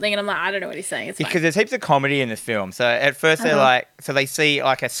say something, and I'm like, I don't know what he's saying. It's fine. Because there's heaps of comedy in this film. So at first they're so they see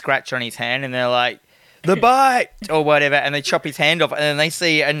a scratch on his hand, and they're like, the bite or whatever, and they chop his hand off, and then they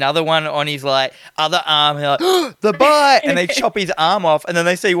see another one on his other arm, and they're like, oh, the bite, and they chop his arm off, and then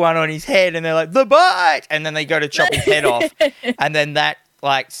they see one on his head, and they're like, the bite, and then they go to chop his head off, and then that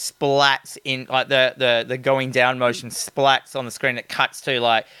splats in the going down motion splats on the screen. It cuts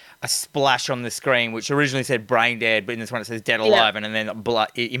to a splash on the screen, which originally said brain dead, but in this one it says dead alive, and then blood.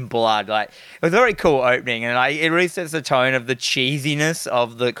 It was a very cool opening, and it really sets the tone of the cheesiness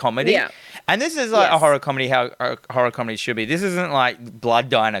of the comedy. Yeah. And this is a horror comedy, how a horror comedy should be. This isn't Blood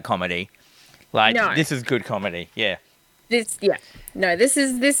Diner comedy. No. This is good comedy. Yeah. This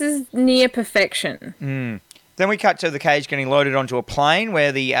is near perfection. Then we cut to the cage getting loaded onto a plane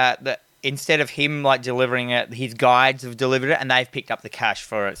where the instead of him like delivering it, his guides have delivered it, and they've picked up the cash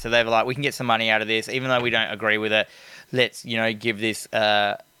for it. So they're like, we can get some money out of this, even though we don't agree with it. Let's give this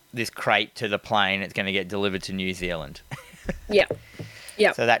this crate to the plane. It's going to get delivered to New Zealand. Yeah.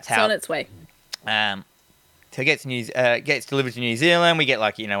 Yeah. So that's how it's on its way. So it gets delivered to New Zealand. We get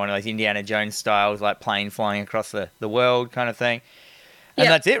like one of those Indiana Jones styles, like plane flying across the world kind of thing. And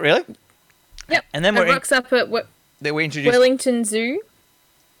that's it, really. Yep. And then it rocks up at we introduced Wellington Zoo.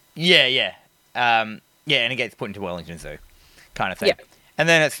 Yeah. And it gets put into Wellington Zoo, kind of thing. Yeah. And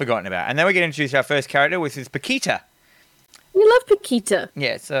then it's forgotten about. And then we get introduced to our first character, which is Paquita. We love Paquita.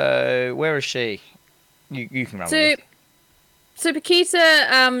 Yeah. So where is she? You can run with this. So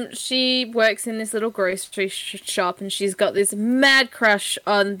Paquita, she works in this little grocery shop, and she's got this mad crush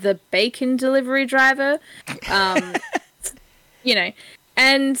on the bacon delivery driver.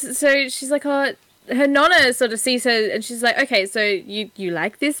 And so she's like, oh, her nonna sort of sees her, and she's like, okay, so you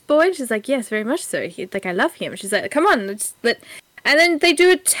like this boy? And she's like, yes, very much so. I love him. She's like, come on, and then they do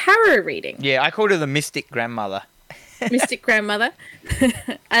a tarot reading. Yeah, I called her the mystic grandmother. Mystic grandmother.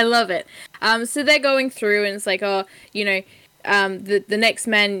 I love it. So they're going through, and it's like, the next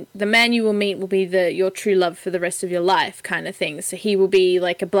man, the man you will meet will be your true love for the rest of your life kind of thing. So he will be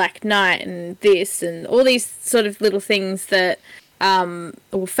like a black knight and this and all these sort of little things that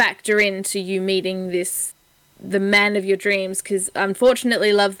will factor into you meeting the man of your dreams, because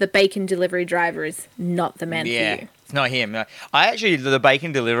unfortunately, love, the bacon delivery driver is not the man for you. It's not him. No. The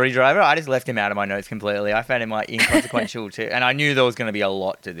bacon delivery driver, I just left him out of my notes completely. I found him like inconsequential too, and I knew there was going to be a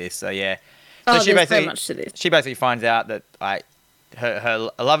lot to this, so yeah. So there's so much to this. She basically finds out that her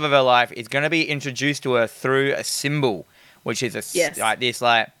love of her life is going to be introduced to her through a symbol, which is it's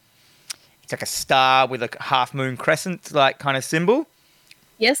like a star with a half moon crescent like kind of symbol.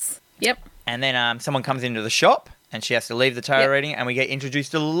 Yes. Yep. And then someone comes into the shop, and she has to leave the tarot reading, and we get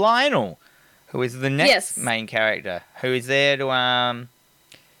introduced to Lionel, who is the next main character, who is there to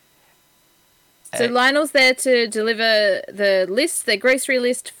So Lionel's there to deliver the grocery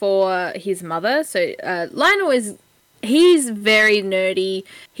list for his mother. So Lionel he's very nerdy.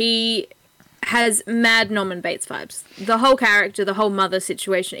 He has mad Norman Bates vibes. The whole character, the whole mother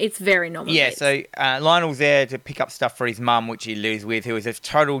situation, it's very Norman Bates. So Lionel's there to pick up stuff for his mum, which he lives with, who is a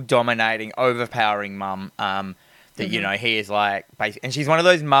total dominating, overpowering mum. That he is like, and she's one of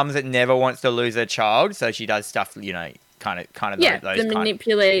those mums that never wants to lose her child, so she does stuff, kind of those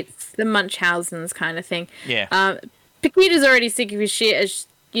manipulates the Munchausen's kind of thing. Yeah. Paquita's already sick of his shit, as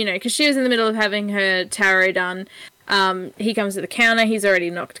because she was in the middle of having her tarot done. He comes to the counter. He's already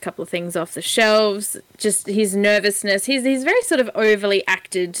knocked a couple of things off the shelves. Just his nervousness. He's very sort of overly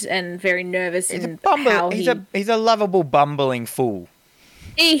acted and very nervous. He's a lovable bumbling fool.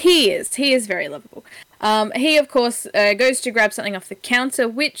 He is very lovable. He, of course, goes to grab something off the counter,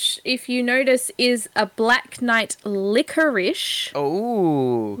 which, if you notice, is a Black Knight licorice.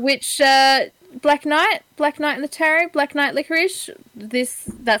 Oh. Which, Black Knight in the tarot, Black Knight licorice,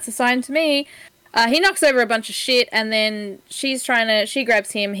 that's a sign to me. He knocks over a bunch of shit, and then she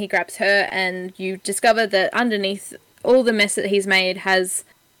grabs him, he grabs her, and you discover that underneath all the mess that he's made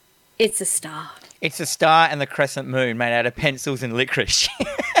it's a star. It's a star and the crescent moon made out of pencils and licorice.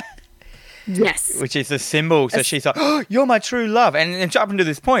 Yes. Which is a symbol. So she's like, oh, you're my true love. And up until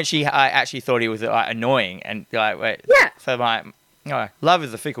this point, she actually thought he was annoying. And wait. Yeah. So love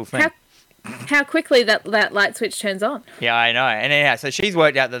is a fickle thing. How quickly that light switch turns on. Yeah, I know. And anyhow, so she's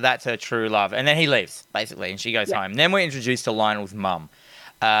worked out that that's her true love. And then he leaves, basically, and she goes home. Then we're introduced to Lionel's mum,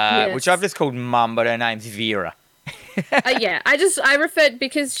 which I've just called Mum, but her name's Vera. I referred,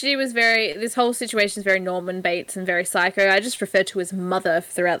 because this whole situation is very Norman Bates and very psycho. I just referred to his mother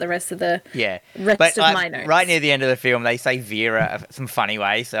throughout the rest of my notes. Right near the end of the film, they say Vera some funny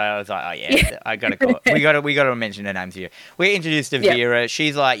way, so I was like, oh yeah, I gotta call it. We gotta mention her name's here. We're introduced to Vera.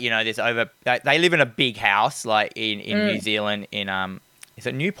 She's like, they live in a big house, like in New Zealand, in is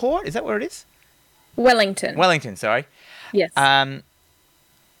it Newport? Is that where it is? Wellington, sorry. Yes. And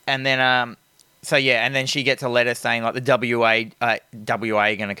then and then she gets a letter saying like the WA are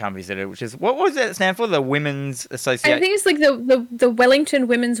going to come visit her, which is, what was that stand for? The Women's Association? I think it's like the Wellington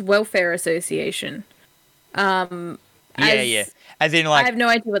Women's Welfare Association. As in, like, I have no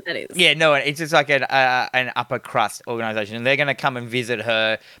idea what that is. Yeah, no, it's just like an upper crust organisation, and they're going to come and visit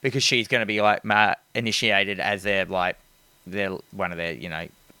her because she's going to be like initiated as their one of their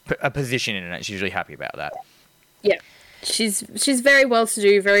a position in it. She's really happy about that. Yeah. She's very well to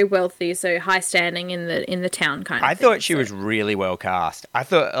do, very wealthy, so high standing in the town kind of thing. I thought she was really well cast. I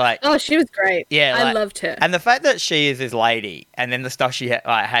thought she was great. Yeah, I loved her. And the fact that she is this lady, and then the stuff she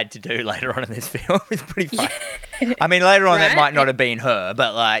had to do later on in this film is pretty fun. I mean, later on that Right? might not have been her,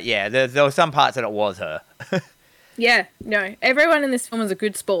 but like, yeah, there were some parts that it was her. Yeah, no. Everyone in this film is a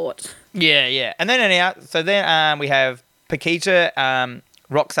good sport. Yeah, yeah. And then anyhow, so then we have Paquita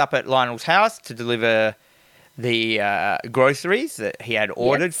rocks up at Lionel's house to deliver the groceries that he had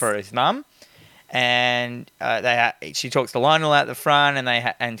ordered Yes. for his mum. And she talks to Lionel out the front,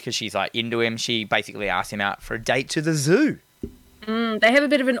 and because she's like into him, she basically asks him out for a date to the zoo. They have a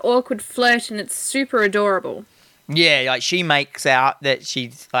bit of an awkward flirt, and it's super adorable. Yeah, like she makes out that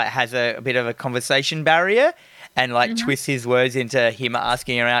she like has a bit of a conversation barrier, and like twists his words into him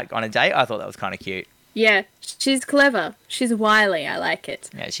asking her out on a date. I thought that was kind of cute. Yeah, she's clever. She's wily. I like it.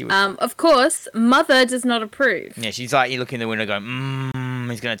 Yeah, she was. Of course, Mother does not approve. Yeah, she's like, you look in the window going,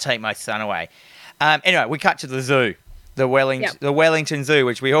 he's going to take my son away. Anyway, we cut to the zoo, the Wellington Zoo,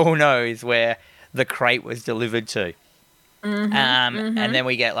 which we all know is where the crate was delivered to. And then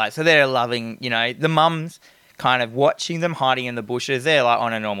we get like, so they're loving, the mum's kind of watching them hiding in the bushes. They're like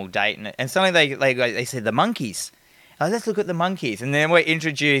on a normal date, and suddenly they said the monkeys. Oh, let's look at the monkeys, and then we're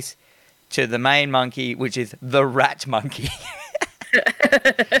introduced to the main monkey, which is the rat monkey.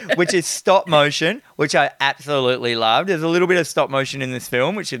 Which is stop motion, which I absolutely loved. There's a little bit of stop motion in this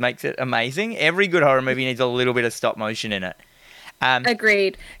film, which makes it amazing. Every good horror movie needs a little bit of stop motion in it.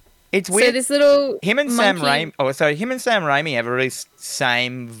 Agreed. It's weird. So this little Him and Sam Raimi have a really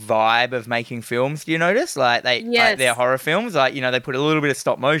same vibe of making films. Do you notice? Like their horror films, like they put a little bit of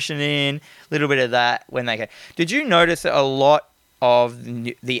stop motion in, a little bit of that when they go. Did you notice that a lot of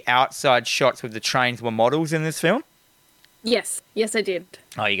the outside shots with the trains were models in this film? Yes, I did.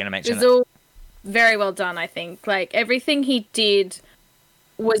 Oh, you're going to mention It's that. all very well done, I think. Like, everything he did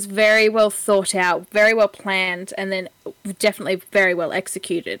was very well thought out, very well planned, and then definitely very well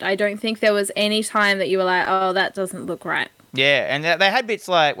executed. I don't think there was any time that you were like, oh, that doesn't look right. Yeah, and they had bits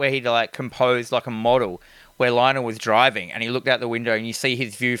like where he'd like composed like a model where Lionel was driving and he looked out the window and you see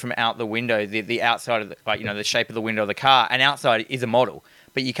his view from out the window, the outside of the shape of the window of the car, and outside is a model.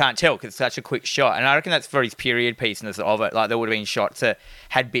 But you can't tell because it's such a quick shot. And I reckon that's for his period piece-ness of it. Like, there would have been shots that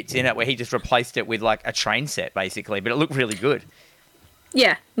had bits in it where he just replaced it with, like, a train set, basically. But it looked really good.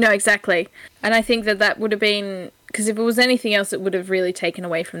 Yeah, no, exactly. And I think that would have been... Because if it was anything else, it would have really taken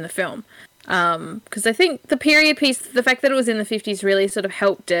away from the film. Because I think the period piece, the fact that it was in the 50s really sort of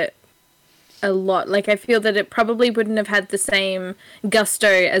helped it a lot. Like, I feel that it probably wouldn't have had the same gusto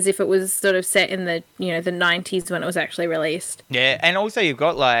as if it was sort of set in the, the 90s when it was actually released. Yeah, and also you've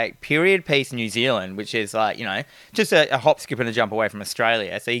got, like, period piece New Zealand, which is, like, just a hop, skip and a jump away from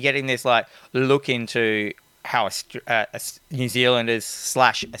Australia. So you're getting this, like, look into how New Zealanders /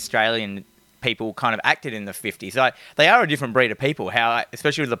 Australian people kind of acted in the 50s. Like, they are a different breed of people, how, like,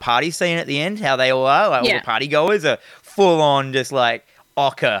 especially with the party scene at the end, how they all are. Like, all the party goers are full-on just, like,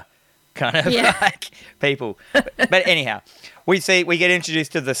 ochre kind of like people. But anyhow, we get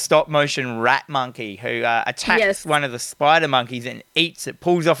introduced to the stop motion rat monkey who attacks one of the spider monkeys and eats it,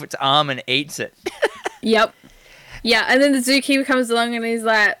 pulls off its arm and eats it. Yep. Yeah, and then the zookeeper comes along and he's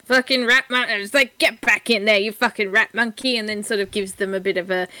like, fucking rat monkey. It's like, get back in there, you fucking rat monkey. And then sort of gives them a bit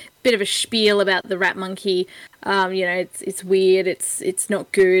of a spiel about the rat monkey. It's weird, it's not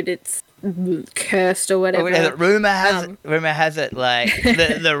good, it's cursed or whatever. Rumor has it, like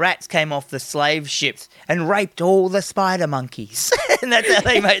the rats came off the slave ships and raped all the spider monkeys, and that's how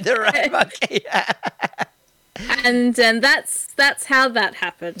they made the rat monkey. and that's how that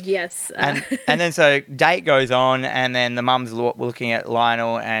happened. Yes. And then so date goes on, and then the mum's looking at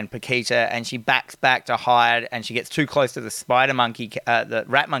Lionel and Paquita, and she backs back to hide, and she gets too close to the spider monkey, the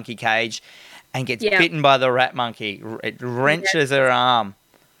rat monkey cage, and gets bitten by the rat monkey. It wrenches her arm.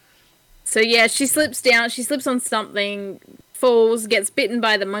 So yeah, she slips down, she slips on something, falls, gets bitten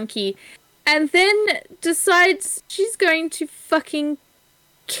by the monkey, and then decides she's going to fucking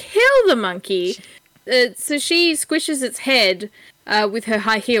kill the monkey. So she squishes its head with her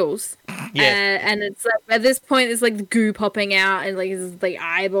high heels. Yeah. And it's like, at this point, there's like the goo popping out, and like the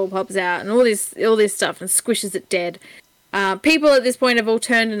eyeball pops out, and all this stuff, and squishes it dead. People at this point have all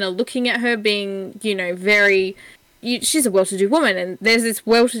turned and are looking at her, being, very... she's a well-to-do woman, and there's this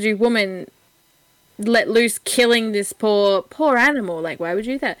well-to-do woman let loose killing this poor animal. Like, why would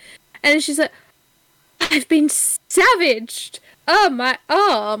you do that? And she's like, I've been savaged. Oh, my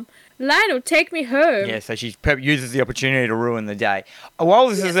arm. Lionel, take me home. Yeah, so she uses the opportunity to ruin the day. While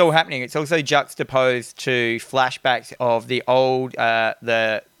this is all happening, it's also juxtaposed to flashbacks of the old,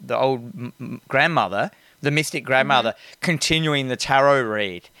 the old grandmother, the mystic grandmother, continuing the tarot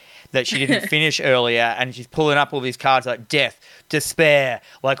read. that she didn't finish earlier, and she's pulling up all these cards like death, despair,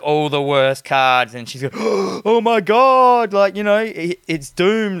 like all the worst cards, and she's like, oh my god, like, you know, it's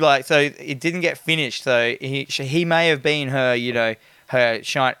doomed, like, so it didn't get finished. So he may have been her, you know, her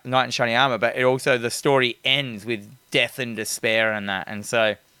knight in shining armor, but it also, the story ends with death and despair and that, and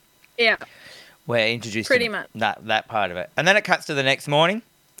so Yeah. we're introduced Pretty to much. that part of it. And then it cuts to the next morning.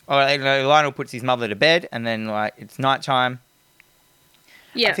 Or, you know, Lionel puts his mother to bed, and then, like, it's nighttime.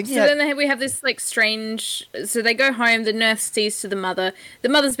 Yeah. So then we have this, like, strange... So they go home, the nurse sees to the mother. The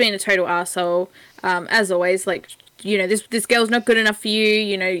mother's being a total arsehole, as always. Like, you know, this girl's not good enough for you.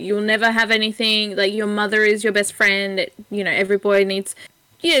 You know, you'll never have anything. Like, your mother is your best friend. You know, every boy needs...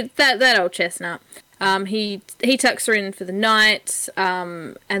 You know, that old chestnut. He tucks her in for the night,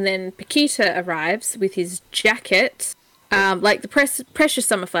 and then Paquita arrives with his jacket, like the precious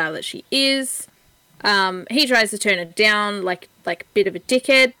summer flower that she is. He tries to turn her down, like a bit of a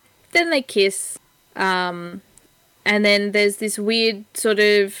dickhead. Then they kiss, and then there's this weird sort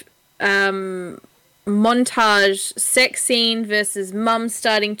of montage sex scene versus mum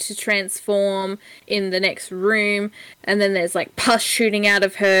starting to transform in the next room, and then there's like pus shooting out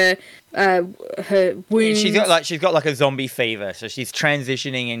of her wound. She's got like a zombie fever, so she's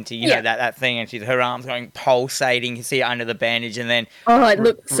transitioning into, you know, that thing, and her arms going pulsating. You see it under the bandage, and then it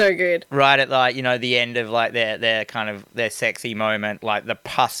looks so good. Right at, like, you know, the end of, like, their kind of their sexy moment, like the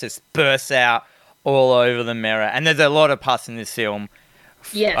pus just bursts out all over the mirror, and there's a lot of pus in this film.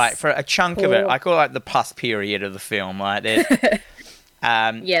 Yes. Like, for a chunk of it, I call it like the pus period of the film. Like, there's,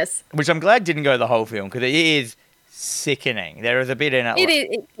 yes, which I'm glad didn't go the whole film, because it is sickening. There is a bit in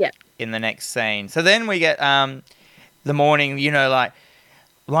it. In the next scene. So then we get the morning. You know, like,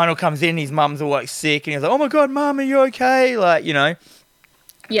 Lionel comes in, his mum's all like sick, and he's like, "Oh my god, mum, are you okay?" Like, you know.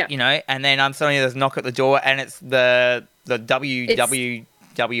 Yeah. You know, and then suddenly there's a knock at the door, and it's the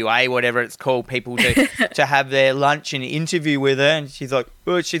WWA, whatever it's called, people to have their lunch and interview with her, and she's like,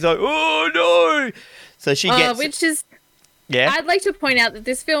 oh no. So she gets, which is, yeah. I'd like to point out that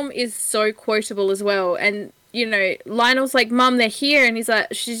this film is so quotable as well, and you know, Lionel's like, "Mum, they're here," and he's like,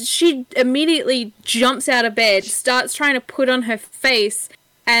 she immediately jumps out of bed, starts trying to put on her face,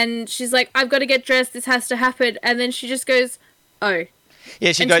 and she's like, "I've got to get dressed. This has to happen," and then she just goes, "Oh."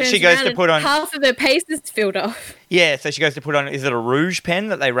 Yeah, she goes to put on... Half of her paste is filled off. Yeah, so she goes to put on... Is it a rouge pen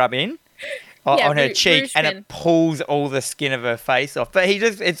that they rub in? On her cheek, and it pulls all the skin of her face off. But he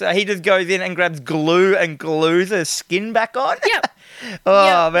just goes in and grabs glue and glues her skin back on. Yep.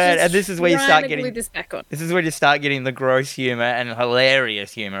 Man, and this is where you start getting... this back on. This is where you start getting the gross humour and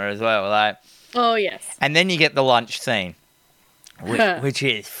hilarious humour as well. Like... Oh, yes. And then you get the lunch scene. Which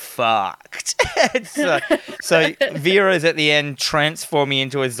is fucked. So Vera's at the end transforming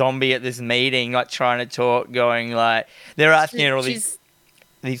into a zombie at this meeting, like trying to talk, going like, they're asking her all these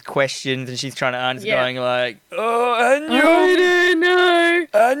questions, and she's trying to answer, going like, I don't know.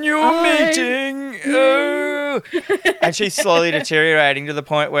 Annual meeting. Oh. And she's slowly deteriorating to the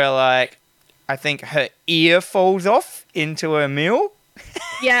point where, like, I think her ear falls off into her meal.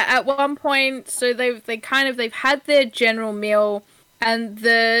 Yeah, at one point, so they've had their general meal, and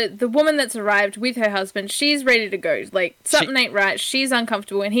the woman that's arrived with her husband, she's ready to go. Like, something ain't right. She's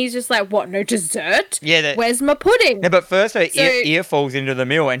uncomfortable, and he's just like, "What? No dessert? Yeah. Where's my pudding?" No, but first her ear falls into the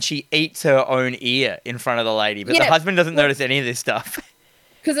meal, and she eats her own ear in front of the lady. But the husband doesn't notice any of this stuff.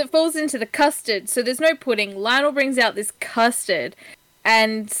 Because it falls into the custard, so there's no pudding. Lionel brings out this custard,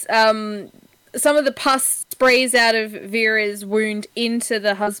 and some of the pus sprays out of Vera's wound into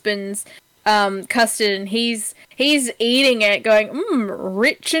the husband's custard, and he's eating it, going,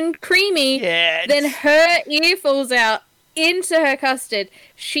 rich and creamy. Yeah. Then her ear falls out into her custard.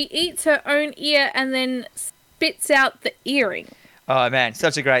 She eats her own ear and then spits out the earring. Oh man,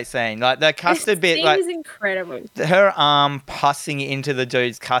 such a great scene. Like the custard bit, scene like is incredible. Her arm pussing into the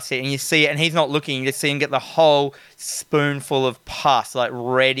dude's custard, and you see it, and he's not looking. You just see him get the whole spoonful of pus, like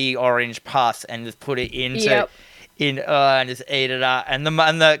reddy orange pus, and just put it into and just eat it up. And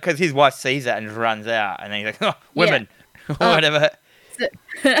because his wife sees that and just runs out, and then he's like, "Oh, women, whatever."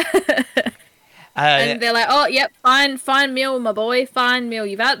 And they're like, "Oh, yep, fine meal, my boy, fine meal.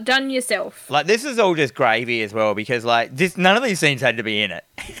 You've outdone yourself." Like, this is all just gravy as well, because like none of these scenes had to be in it.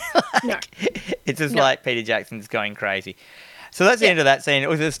 No, it's just like Peter Jackson's going crazy. So that's the end of that scene. It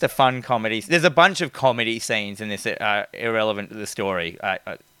was just a fun comedy. There's a bunch of comedy scenes in this irrelevant to the story,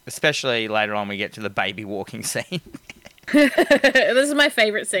 especially later on we get to the baby walking scene. This is my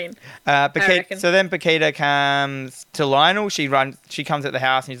favourite scene. So then Paquita comes to Lionel. She comes at the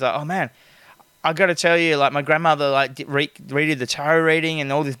house, and he's like, "Oh man, I got to tell you, like, my grandmother redid the tarot reading,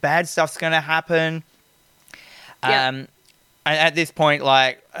 and all this bad stuff's going to happen." Yep. And at this point,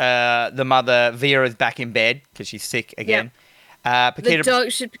 like, the mother, Vera's back in bed because she's sick again. The dog.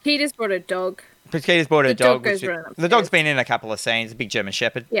 Paquita's brought a dog. Paquita's brought a dog. Goes running upstairs. The dog's been in a couple of scenes, a big German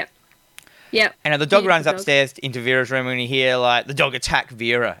Shepherd. Yeah. Yeah. And the dog runs upstairs into Vera's room and you hear, like, the dog attack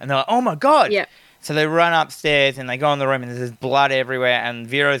Vera. And they're like, oh, my God. Yeah. So they run upstairs and they go in the room and there's blood everywhere and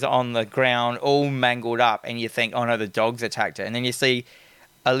Vera's on the ground all mangled up and you think, oh, no, the dog's attacked her. And then you see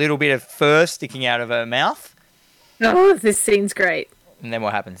a little bit of fur sticking out of her mouth. Oh, this scene's great. And then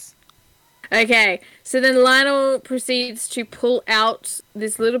what happens? Okay, so then Lionel proceeds to pull out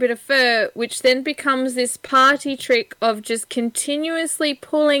this little bit of fur, which then becomes this party trick of just continuously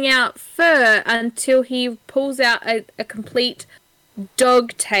pulling out fur until he pulls out a complete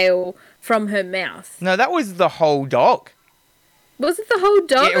dog tail from her mouth. No, that was the whole dog. Was it the whole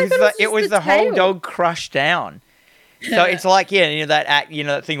dog? It was the whole dog crushed down. So it's like,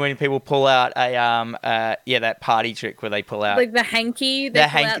 that thing when people pull out that party trick where they pull out like the hanky, the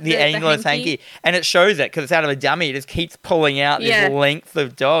angler's hanky, and it shows it because it's out of a dummy. It just keeps pulling out this length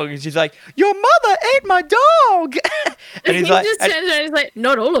of dog, and she's like, "Your mother ate my dog," and he's like, just turns around and he's like,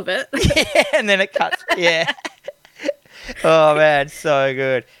 "Not all of it." Yeah, and then it cuts. Yeah. Oh man, so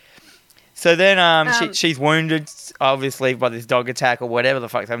good. So then she's wounded, obviously by this dog attack or whatever the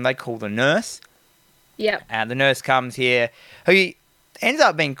fuck's happening. They call the nurse. Yep. And the nurse comes here, who ends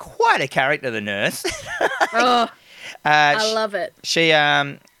up being quite a character, the nurse. I love it. She,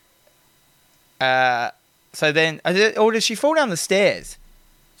 so then, or does she fall down the stairs?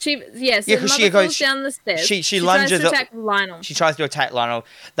 So the mother falls down the stairs. She lunges tries to attack Lionel. She tries to attack Lionel.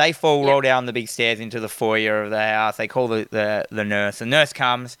 They roll down the big stairs into the foyer of the house. They call the nurse. The nurse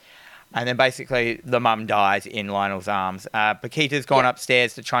comes, and then basically the mum dies in Lionel's arms. Paquita's gone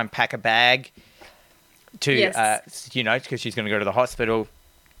upstairs to try and pack a bag. Because she's going to go to the hospital.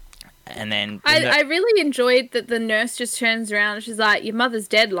 And then... I really enjoyed that the nurse just turns around and she's like, your mother's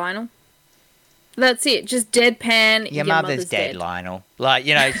dead, Lionel. That's it. Just deadpan. Your mother's dead, Lionel. Like,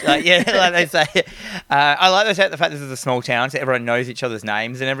 like they say. I like the fact this is a small town, so everyone knows each other's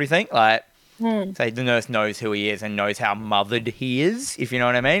names and everything. Like, so the nurse knows who he is and knows how mothered he is, if you know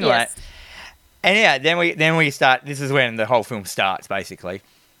what I mean. Yes. Like, and yeah, then we start... This is when the whole film starts, basically.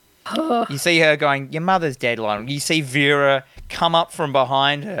 You see her going, your mother's dead, Lionel. You see Vera come up from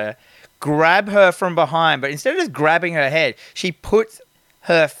behind her, grab her from behind, but instead of just grabbing her head, she puts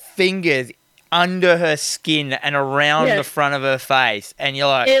her fingers under her skin and around the front of her face. And you're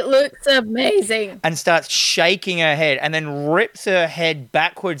like... It looks amazing. And starts shaking her head and then rips her head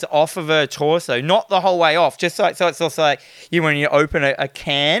backwards off of her torso. Not the whole way off. Just so it's also like when you open a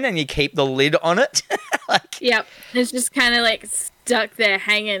can and you keep the lid on it. Yep. It's just kind of like stuck there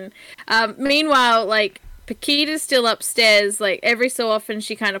hanging. Meanwhile, like... Paquita's still upstairs, like every so often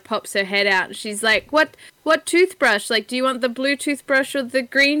she kind of pops her head out and she's like, what toothbrush? Like, do you want the blue toothbrush or the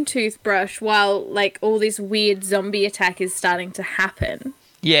green toothbrush? While like all this weird zombie attack is starting to happen.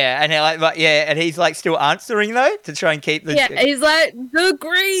 Yeah, and and he's like still answering though to try and keep the... Yeah, he's like, the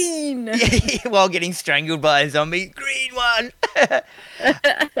green! While getting strangled by a zombie. Green one!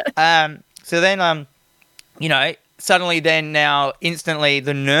 So then, suddenly then now instantly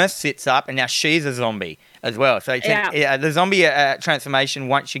the nurse sits up and now she's a zombie as well. So the zombie transformation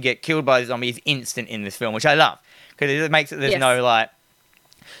once you get killed by the zombie is instant in this film, which I love because it makes it there's no like...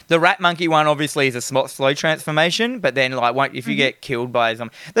 The rat monkey one obviously is a slow transformation, but then like if you get killed by a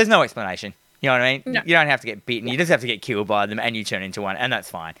zombie, there's no explanation. You know what I mean? No. You don't have to get beaten. You just have to get killed by them and you turn into one, and that's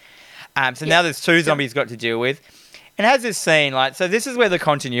fine. So now there's two zombies got to deal with. And has this scene, so this is where the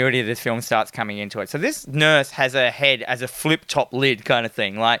continuity of this film starts coming into it. So this nurse has her head as a flip-top lid kind of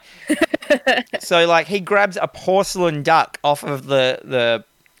thing. So he grabs a porcelain duck off of the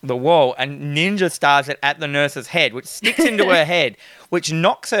wall and ninja stars it at the nurse's head, which sticks into her head, which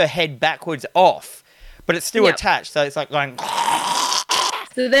knocks her head backwards off, but it's still attached. So it's like going...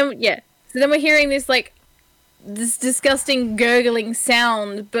 So then we're hearing this, this disgusting gurgling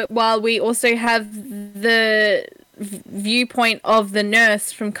sound, but while we also have the viewpoint of the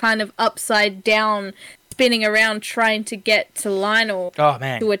nurse from kind of upside down spinning around trying to get to Lionel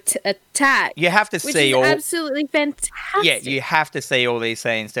to attack. You have to see all... absolutely fantastic. Yeah, you have to see all these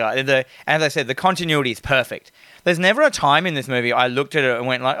scenes. As I said, the continuity is perfect. There's never a time in this movie I looked at it and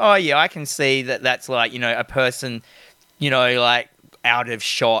went like, oh yeah, I can see that's a person, out of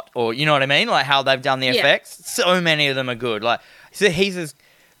shot, or you know what I mean? Like how they've done the effects. So many of them are good. So he's just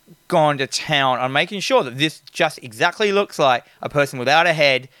gone to town on making sure that this just exactly looks like a person without a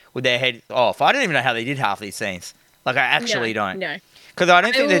head, with their head off. I don't even know how they did half these scenes. I actually don't. No. Because I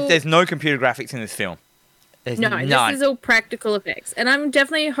don't think there's no computer graphics in this film. There's No, none. this is all practical effects. And I'm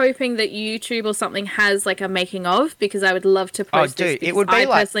definitely hoping that YouTube or something has like a making of, because I would love to post this, dude, it because would be I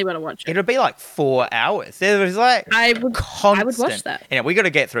like- personally want to watch it. It'll be like 4 hours. There was like I would constant. watch that. Yeah, we got to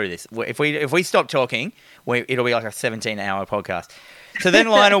get through this. If we stop talking, it'll be like a 17-hour podcast. So then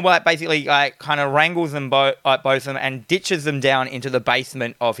Lionel basically kind of wrangles them both of them and ditches them down into the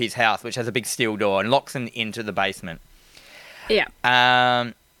basement of his house, which has a big steel door, and locks them into the basement. Yeah.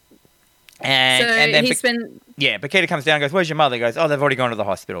 And So and then he's been yeah, Paquita comes down and goes, "Where's your mother?" He goes, "Oh, they've already gone to the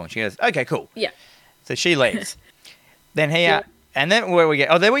hospital." And she goes, "Okay, cool." Yeah. So she leaves. Then he, Yeah. and then where we get?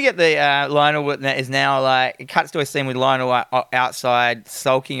 Oh, then we get the Lionel is now like, it cuts to a scene with Lionel outside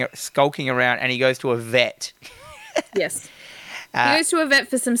skulking around, and he goes to a vet. Yes. Uh, He goes to a vet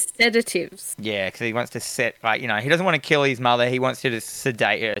for some sedatives. Yeah, because he wants to he doesn't want to kill his mother. He wants to just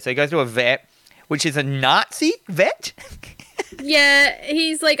sedate her. So he goes to a vet, which is a Nazi vet. Yeah,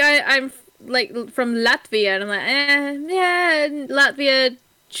 he's like, I'm like from Latvia, and I'm like, yeah, Latvia,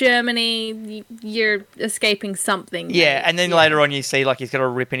 Germany, you're escaping something. Yeah, mate. and then later on you see like he's got a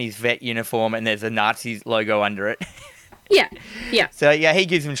rip in his vet uniform, and there's a Nazi logo under it. Yeah, yeah, So yeah, he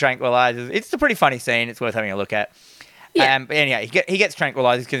gives him tranquilizers. It's a pretty funny scene. It's worth having a look at. Yeah. But anyway, he gets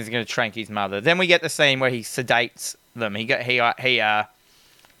tranquilizers because he's going to trank his mother. Then we get the scene where he sedates them. He dresses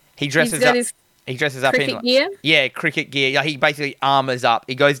He's got up. his He dresses up in cricket gear. yeah, cricket gear. Yeah, he basically armors up.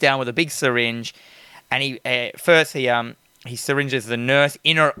 He goes down with a big syringe, and he syringes the nurse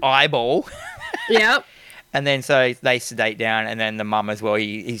in her eyeball, Yep. and then so they sedate down, and then the mum as well.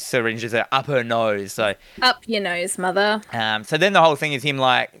 He syringes her up her nose. So Up your nose, mother. so then the whole thing is him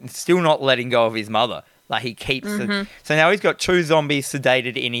like still not letting go of his mother. Like he keeps. So now he's got 2 zombies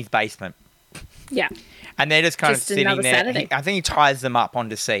sedated in his basement, Yeah. and they're just kind Just of sitting another there. Saturday. I think he ties them up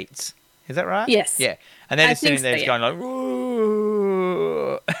onto seats. Is that right? Yes. Yeah, and they're I just sitting think there, so, just going like.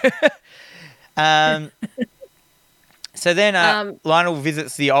 Ooh. So then Lionel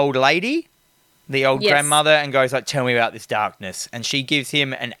visits the old lady, the old Yes. grandmother, and goes like, "Tell me about this darkness." And she gives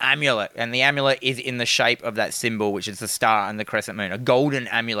him an amulet, and the amulet is in the shape of that symbol, which is the star and the crescent moon, a golden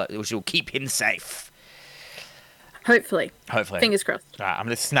amulet which will keep him safe. Hopefully. Hopefully. Fingers crossed. Right, I'm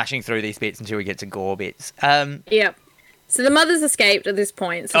just smashing through these bits until we get to gore bits. Yep. So the mother's escaped at this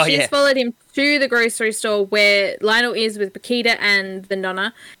point. So Oh, she's yeah. followed him to the grocery store where Lionel is with Paquita and the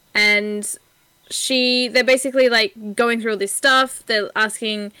Nonna. And they're basically like going through all this stuff. They're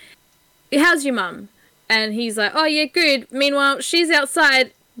asking, how's your mum? And he's like, oh yeah, good. Meanwhile, she's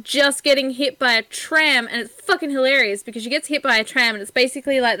outside just getting hit by a tram, and it's fucking hilarious because she gets hit by a tram, and it's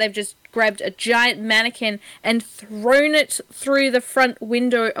basically like they've just grabbed a giant mannequin and thrown it through the front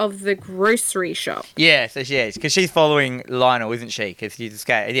window of the grocery shop. Yeah, so she is, because she's following Lionel, isn't she? Because she's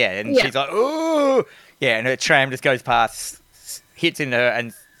scared. Yeah, and Yeah. she's like, ooh! Yeah, and her tram just goes past, hits into her,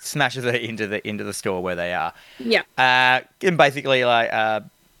 and smashes her into the store where they are. Yeah. And basically,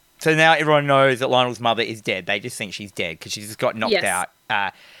 so now everyone knows that Lionel's mother is dead. They just think she's dead because she's just got knocked Yes. out.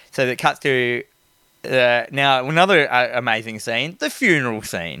 So it cuts to now another amazing scene, the funeral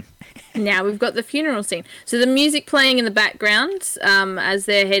scene. Now we've got the funeral scene. So the music playing in the background as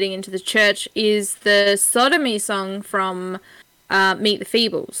they're heading into the church is the Sodomy song from Meet the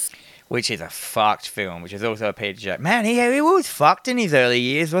Feebles. Which is a fucked film, which is also a Peter joke. Man, he was fucked in his early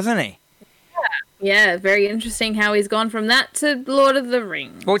years, wasn't he? Yeah, very interesting how he's gone from that to Lord of the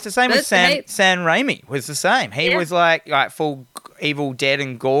Rings. Well, it's the same with But Sam Raimi. Was the same. He Yeah. was like full Evil Dead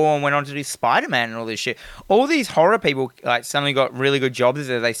and Gore, and went on to do Spider-Man and all this shit. All these horror people like suddenly got really good jobs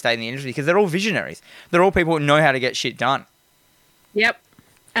as they stay in the industry because they're all visionaries. They're all people who know how to get shit done. Yep.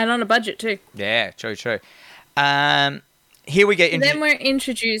 And on a budget too. Yeah, true. Here we get into Then we're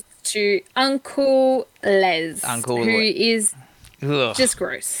introduced to Uncle Les, Uncle who Les. is Ugh. just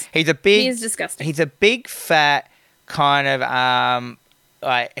gross. He's a big. He is disgusting. He's a big fat kind of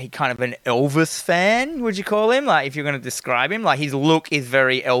he kind of an Elvis fan. Would you call him? Like if you're going to describe him, like his look is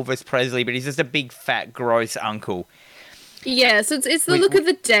very Elvis Presley, but he's just a big fat gross uncle. Yeah, so it's the look of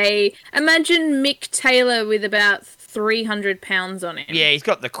the day. Imagine Mick Taylor with about 300 pounds on him. Yeah, he's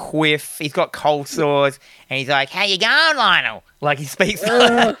got the quiff, he's got cold sores, and he's like, "How you going, Lionel?" Like he speaks. He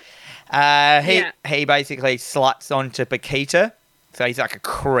basically sluts onto Paquita, so he's like a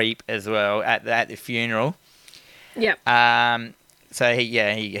creep as well at the funeral. Yep. So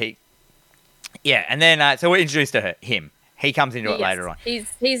and then so we're introduced to him. He comes into it Yes, later on. He's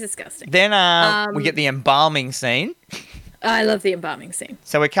disgusting. Then we get the embalming scene. I love the embalming scene.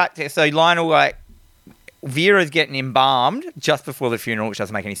 So we cut. So Lionel, Vera's getting embalmed just before the funeral, which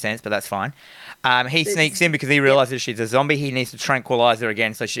doesn't make any sense, but that's fine. He sneaks in because he realizes she's a zombie. He needs to tranquilize her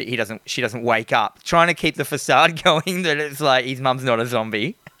again so she doesn't wake up. Trying to keep the facade going that it's like his mum's not a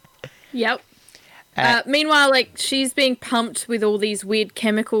zombie. Yep. Meanwhile, like, she's being pumped with all these weird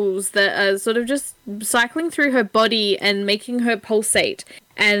chemicals that are sort of just cycling through her body and making her pulsate.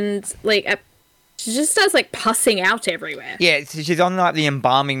 And, like, she just starts, like, pussing out everywhere. Yeah, so she's on, like, the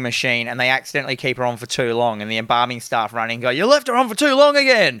embalming machine, and they accidentally keep her on for too long, and the embalming staff run in and go, "You left her on for too long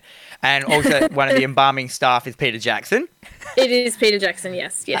again!" And also, one of the embalming staff is Peter Jackson. It is Peter Jackson,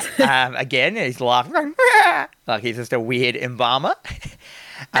 yes. Again, he's laughing, like he's just a weird embalmer.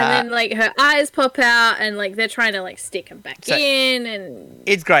 And then, like, her eyes pop out, and, like, they're trying to, like, stick them back in, and...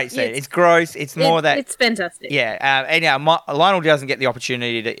 It's great scene. It's gross. It's more that... It's fantastic. Yeah. Anyhow, Lionel doesn't get the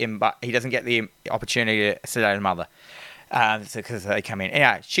opportunity to... He doesn't get the opportunity to sedate his mother. Because they come in.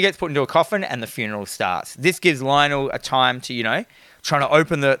 Anyhow, she gets put into a coffin, and the funeral starts. This gives Lionel a time to, trying to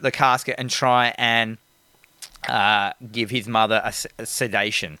open the casket and try and give his mother a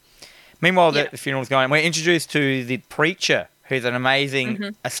sedation. Meanwhile, the funeral's going. We're introduced to the preacher, who's an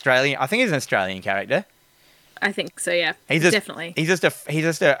amazing Australian. I think he's an Australian character. I think so. Yeah, definitely. He's just a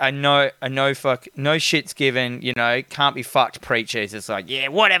no shits given. Can't be fucked preacher. He's just like, yeah,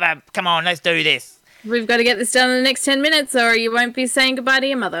 whatever. Come on, let's do this. We've got to get this done in the next 10 minutes, or you won't be saying goodbye to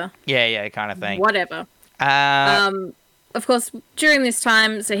your mother. Yeah, kind of thing. Whatever. Of course, during this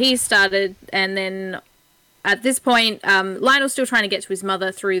time, so he started, and then at this point, Lionel's still trying to get to his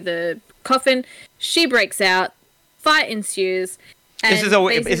mother through the coffin. She breaks out. Fight ensues. This is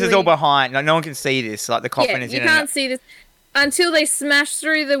all behind. No one can see this. Like the coffin is in. You can't see this until they smash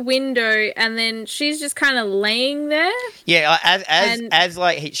through the window, and then she's just kind of laying there. Yeah,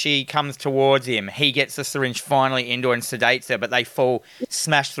 as she comes towards him, he gets the syringe finally into her and sedates her, but they fall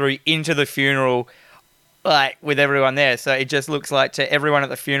smash through into the funeral, like with everyone there. So it just looks like to everyone at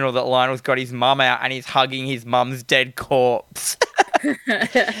the funeral that Lionel's got his mum out and he's hugging his mum's dead corpse.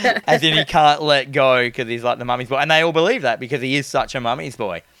 As in he can't let go because he's like the mummy's boy. And they all believe that because he is such a mummy's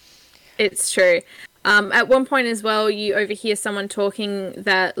boy. It's true. At one point as well, you overhear someone talking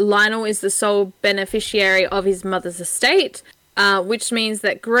that Lionel is the sole beneficiary of his mother's estate, which means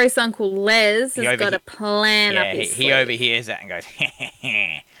that gross Uncle Les has got a plan up his sleeve. He overhears that and goes,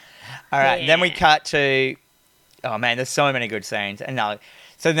 all right, then we cut to... Oh, man, there's so many good scenes. And no,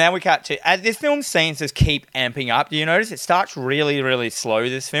 so now we cut to... As this film's scenes just keep amping up. Do you notice? It starts really, really slow,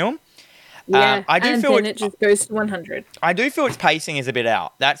 this film. Yeah, then it just goes to 100. I do feel its pacing is a bit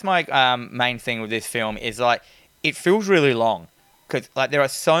out. That's my main thing with this film is, like, it feels really long. Because, like, there are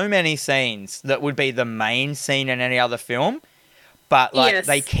so many scenes that would be the main scene in any other film. But, like,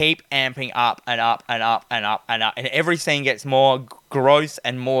 they keep amping up and up and up and up and up. And every scene gets more gross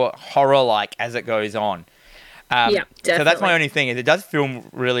and more horror-like as it goes on. Yeah, definitely. So that's my only thing, is it does feel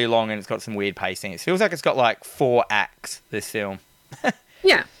really long and it's got some weird pacing. It feels like it's got, like, 4 acts, this film.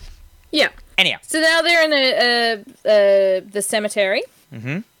 Yeah. Anyhow. So now they're in the cemetery.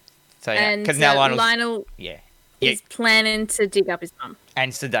 Mm-hmm. So, yeah. And because now Lionel is planning to dig up his mum.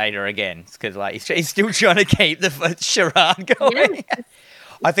 And sedate her again. Because, like, he's still trying to keep the charade going. Yeah.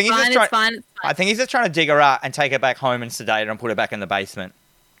 I think it's fine. I think he's just trying to dig her up and take her back home and sedate her and put her back in the basement.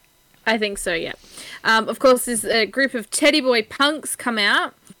 I think so, yeah. Of course, there's a group of Teddy Boy punks come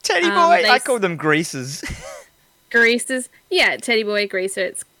out. Teddy Boy? I call them greasers. Greasers? Yeah, Teddy Boy, greaser,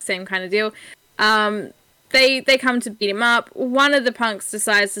 it's the same kind of deal. They come to beat him up. One of the punks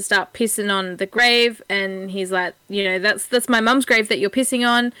decides to start pissing on the grave, and he's like, that's my mum's grave that you're pissing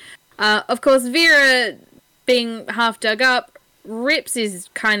on. Of course, Vera, being half dug up, rips his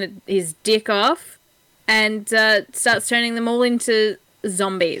dick off and starts turning them all into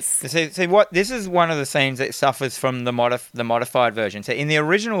zombies. See what? This is one of the scenes that suffers from the modified version. So in the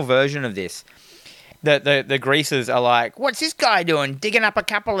original version of this, the greasers are like, "What's this guy doing? Digging up a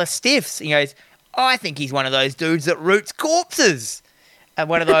couple of stiffs?" He goes, "I think he's one of those dudes that roots corpses, and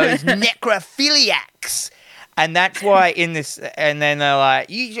one of those necrophiliacs." And that's why in this, and then they're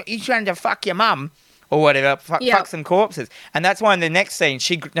like, "You trying to fuck your mum?" Or whatever, fuck some corpses. And that's why in the next scene,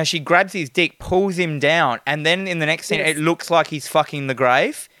 she grabs his dick, pulls him down, and then in the next scene, it looks like he's fucking the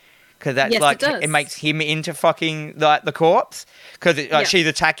grave. Because that's it makes him into fucking the corpse. Because she's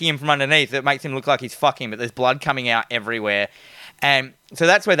attacking him from underneath. It makes him look like he's fucking, but there's blood coming out everywhere. And so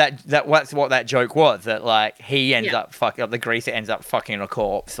that's where that's what that joke was. That, like, he ends up fucking, the greaser ends up fucking a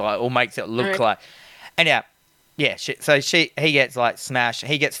corpse. Like, or makes it look like. And he gets, like, smashed.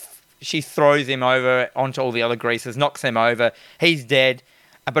 She throws him over onto all the other greasers, knocks him over. He's dead.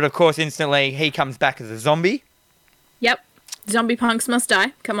 But, of course, instantly, he comes back as a zombie. Yep. Zombie punks must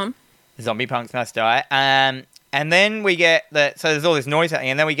die. Come on. Zombie punks must die. And then we get so there's all this noise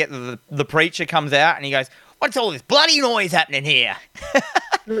happening. And then we get the preacher comes out and he goes, "What's all this bloody noise happening here?"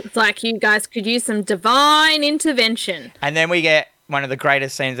 Looks like you guys could use some divine intervention. And then we get one of the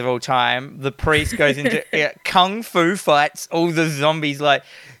greatest scenes of all time. The priest goes into kung fu fights all the zombies like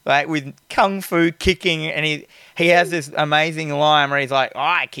with kung fu kicking, and he has this amazing line where he's like,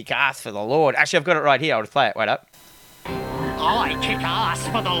 "I kick ass for the Lord." Actually, I've got it right here. I'll just play it. Wait up. I kick ass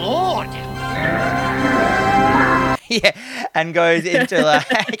for the Lord. Yeah, and goes into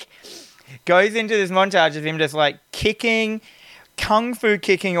this montage of him just like kicking, kung fu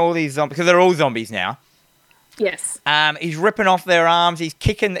kicking all these zombies because they're all zombies now. Yes. He's ripping off their arms. He's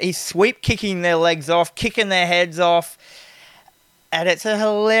sweep kicking their legs off, kicking their heads off, and it's a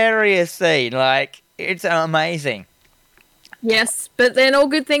hilarious scene. Like, it's amazing. Yes, but then all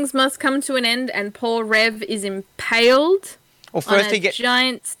good things must come to an end, and poor Rev is impaled. Well, first on he a gets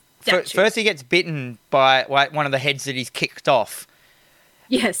giant statue. first he gets bitten by one of the heads that he's kicked off,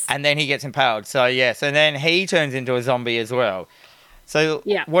 Yes. and then he gets impaled. So so then he turns into a zombie as well. So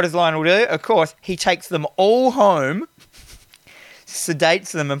what does Lionel do? Of course, he takes them all home,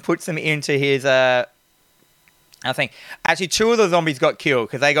 sedates them, and puts them into his. I think actually 2 of the zombies got killed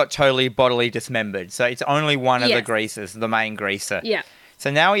because they got totally bodily dismembered. So it's only one of the greasers, the main greaser. Yeah. So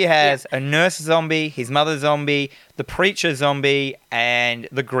now he has a nurse zombie, his mother zombie, the preacher zombie, and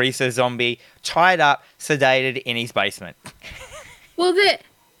the greaser zombie tied up, sedated in his basement. Well,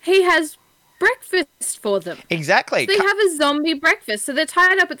 he has breakfast for them. Exactly. So they have a zombie breakfast. So they're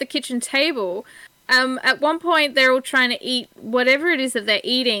tied up at the kitchen table. At one point, they're all trying to eat whatever it is that they're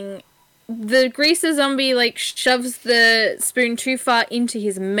eating. The greaser zombie, like, shoves the spoon too far into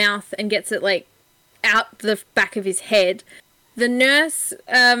his mouth and gets it, like, out the back of his head. The nurse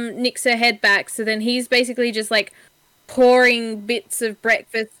nicks her head back, so then he's basically just, like, pouring bits of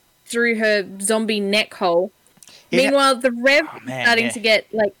breakfast through her zombie neck hole. Meanwhile, the Rev is starting to get,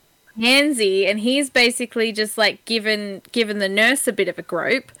 like, handsy, and he's basically just, like, given the nurse a bit of a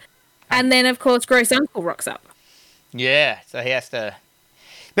grope. And then, of course, Gross Uncle rocks up. Yeah, so he has to...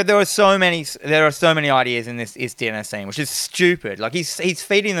 But there are so many ideas in this dinner scene, which is stupid. Like, he's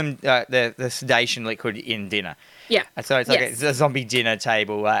feeding them the sedation liquid in dinner. Yeah. And so it's like it's a zombie dinner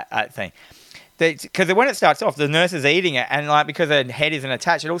table thing. Because when it starts off, the nurse is eating it, and like because her head isn't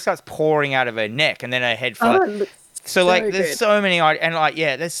attached, it all starts pouring out of her neck, and then her head falls. So like, there's so many ideas, and like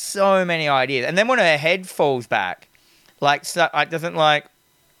there's so many ideas. And then when her head falls back, like doesn't like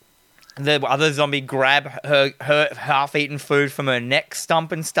the other zombie grab her half-eaten food from her neck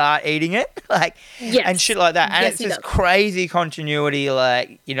stump and start eating it, like and shit like that. And it's just crazy continuity,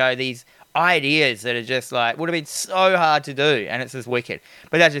 like these ideas that are just like would have been so hard to do, and it's just wicked.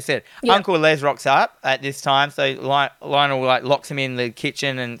 But as you said, Uncle Les rocks up at this time, so Lionel like locks him in the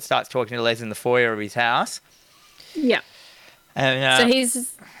kitchen and starts talking to Les in the foyer of his house. Yeah. And so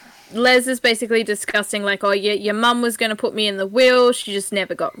Les is basically discussing like, oh, your mum was going to put me in the will, she just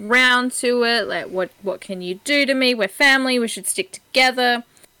never got round to it. Like, what can you do to me? We're family, we should stick together.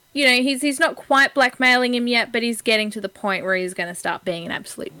 He's not quite blackmailing him yet, but he's getting to the point where he's going to start being an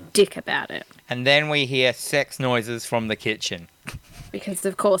absolute dick about it. And then we hear sex noises from the kitchen. Because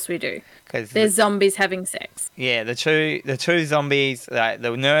of course we do. Because there's zombies having sex. Yeah, the two zombies,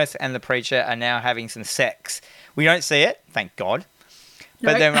 the nurse and the preacher, are now having some sex. We don't see it, thank God.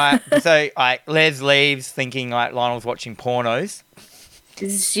 But then, Les leaves thinking like Lionel's watching pornos.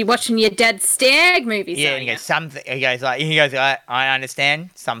 Is she watching your dad's stag movies? Yeah, and he goes, I understand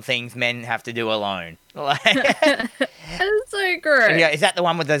some things men have to do alone. That's so gross. Is that the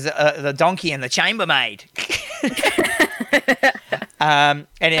one with the donkey and the chambermaid?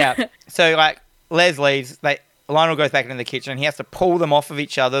 Anyhow, so like Les leaves, Lionel goes back into the kitchen. He has to pull them off of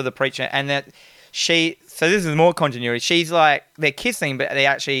each other, the preacher, and that so this is more continuity. She's like, they're kissing, but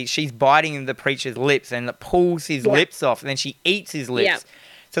she's biting the preacher's lips and it pulls his lips off, and then she eats his lips. Yep.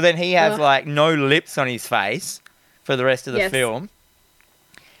 So then he has like no lips on his face for the rest of the film.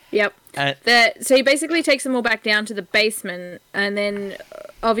 Yep. So he basically takes them all back down to the basement, and then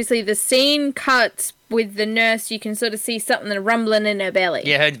obviously the scene cuts with the nurse. You can sort of see something rumbling in her belly.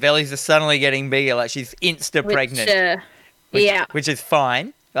 Yeah, her belly's just suddenly getting bigger, like she's pregnant. Which is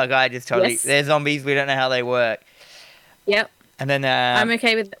fine. Like I just told you, they're zombies. We don't know how they work. Yep. And then I'm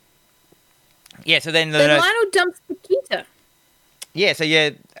okay with it. Yeah. So then Lionel dumps Paquita. Yeah. So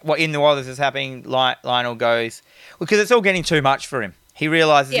while this is happening, Lionel goes because it's all getting too much for him. He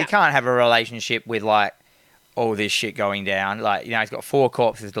realizes he can't have a relationship with like all this shit going down. Like he's got 4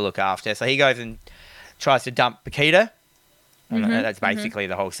 corpses to look after, so he goes and tries to dump Paquita. That's basically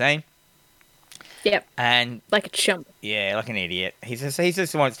the whole scene. Yep. And like a chump. Yeah, like an idiot. He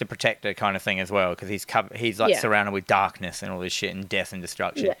just wants to protect her kind of thing as well, because he's like surrounded with darkness and all this shit and death and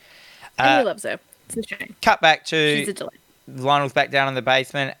destruction. Yeah. And he loves her. It's a shame. Cut back to she's a delight. Lionel's back down in the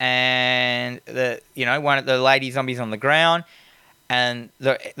basement, and one of the lady zombies on the ground, and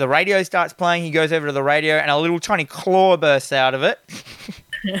the radio starts playing. He goes over to the radio, and a little tiny claw bursts out of it.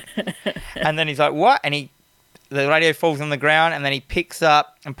 And then he's like, "What?" And the radio falls on the ground, and then he picks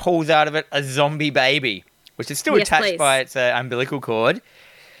up and pulls out of it a zombie baby, which is still attached by its umbilical cord.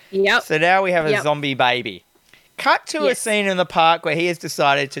 Yep. So now we have a zombie baby. Cut to a Yes. scene in the park where he has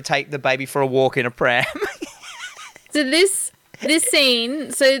decided to take the baby for a walk in a pram. So this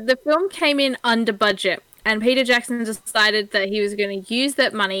scene, so the film came in under budget, and Peter Jackson decided that he was going to use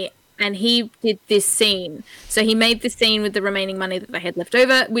that money, and he did this scene. So he made this scene with the remaining money that they had left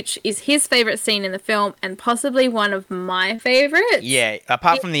over, which is his favorite scene in the film, and possibly one of my favorites. Yeah,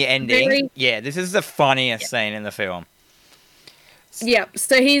 apart from the ending. very- This is the funniest scene in the film. Yep.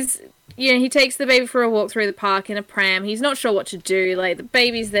 So he takes the baby for a walk through the park in a pram. He's not sure what to do. Like, the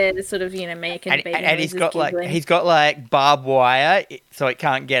baby's there to sort of, making baby And he's noises, got giggling. barbed wire so it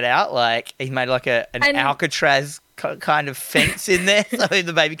can't get out. Like, he's made like an And- Alcatraz kind of fence in there so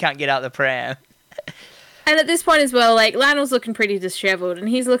the baby can't get out the pram. And at this point as well, like, Lionel's looking pretty disheveled, and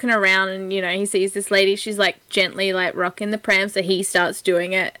he's looking around, and he sees this lady. She's like gently like rocking the pram, so he starts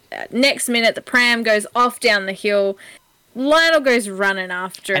doing it. Next minute, the pram goes off down the hill. Lionel goes running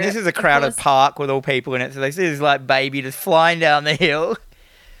after And it. this is a Of crowded course- park with all people in it, so they see this like baby just flying down the hill.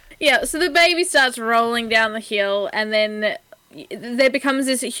 Yeah, so the baby starts rolling down the hill, and then there becomes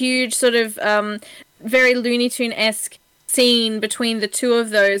this huge sort of very Looney Tune-esque scene between the two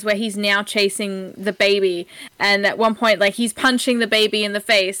of those where he's now chasing the baby, and at one point, like, he's punching the baby in the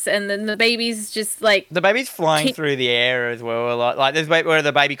face, and then the baby's just like... The baby's flying He- through the air as well. Like there's where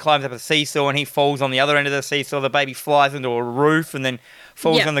the baby climbs up a seesaw and he falls on the other end of the seesaw. The baby flies into a roof and then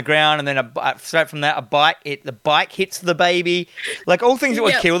falls Yeah. on the ground. And then straight from that, the bike hits the baby. Like, all things that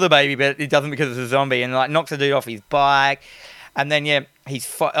would Yep. kill the baby, but it doesn't because it's a zombie. And like knocks the dude off his bike. And then he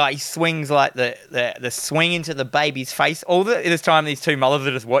swings like the swing into the baby's face. All this time, these two mothers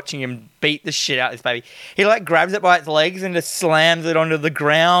are just watching him beat the shit out of this baby. He like grabs it by its legs and just slams it onto the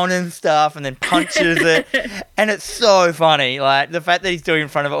ground and stuff, and then punches it. And it's so funny, like the fact that he's doing in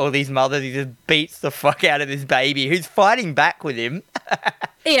front of all these mothers. He just beats the fuck out of this baby who's fighting back with him.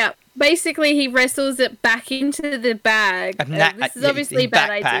 Yeah, basically he wrestles it back into the bag. This is obviously a his bad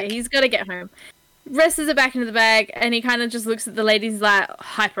backpack. idea. He's got to get home. Wrestles it back into the bag, and he kind of just looks at the ladies like,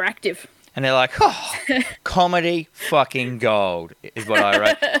 hyperactive. And they're like, "Oh, comedy fucking gold," is what I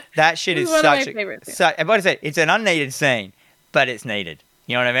wrote. That shit is It's one of my such favorites. and what I said, it's an unneeded scene, but it's needed.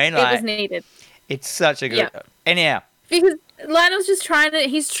 You know what I mean? It was needed. It's such a good. Yeah. Anyhow, Because Lionel's just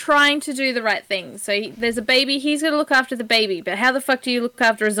he's trying to do the right thing. So there's a baby, he's going to look after the baby. But how the fuck do you look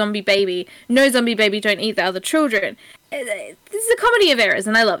after a zombie baby? No zombie baby don't eat the other children. This is a comedy of errors,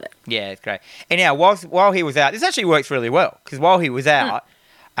 and I love it. yeah, it's great. Anyhow, while he was out, this actually works really well because while he was out,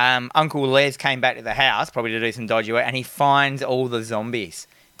 Uncle Les came back to the house probably to do some dodgy work, and he finds all the zombies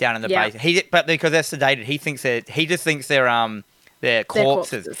down in the Yeah. basement. But because they're sedated, he just thinks they're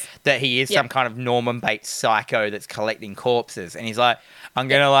corpses. corpses. That he is Yeah. some kind of Norman Bates psycho that's collecting corpses, and he's like, "I'm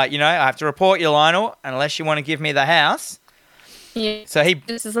gonna I have to report you, Lionel, unless you want to give me the house." Yeah. So he,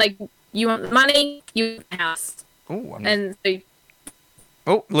 This is like, you want the money, you want the house. And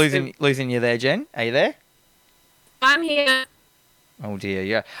so losing you there, Jen. Are you there? I'm here. Oh dear,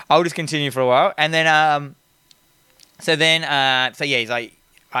 yeah. I'll just continue for a while, and then he's like,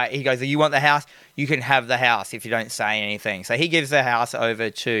 he goes, "You want the house? You can have the house if you don't say anything." So he gives the house over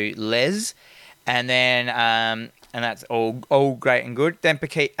to Les, and then and that's all great and good.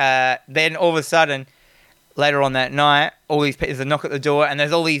 Then all of a sudden, later on that night, there's a knock at the door, and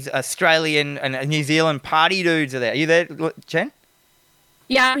there's all these Australian and New Zealand party dudes are there. Are you there, Jen?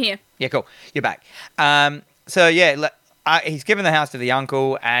 Yeah, I'm here. Yeah, cool. You're back. He's given the house to the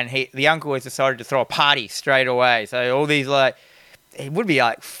uncle, and the uncle has decided to throw a party straight away. So all these, it would be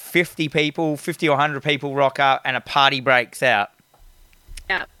like 50 or 100 people rock up, and a party breaks out.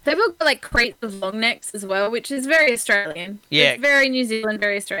 Yeah. They've all got like crates of long necks as well, which is very Australian. Yeah. It's very New Zealand,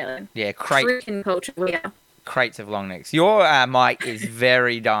 very Australian. Yeah, African culture, yeah. crates of long necks. Your mic is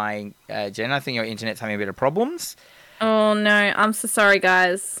very dying, Jen. I think your internet's having a bit of problems. Oh no, I'm so sorry,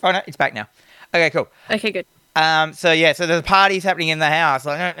 guys. Oh, no, it's back now. Okay, cool. Okay, good. So there's parties happening in the house.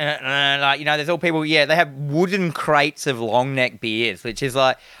 There's all people, they have wooden crates of long neck beers, which is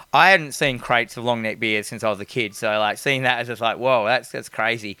like, I hadn't seen crates of long neck beers since I was a kid. So like seeing that is just like, whoa, that's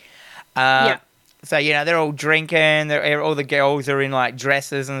crazy. Yeah. So, they're all drinking. All the girls are in like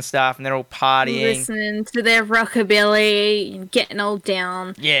dresses and stuff, and they're all partying. Listening to their rockabilly and getting all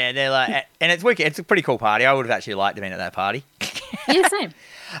down. Yeah, they're like, and it's wicked. It's a pretty cool party. I would have actually liked to have been at that party. Yeah, same.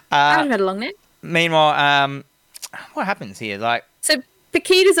 I'd have had a long neck. Meanwhile, what happens here? Like, So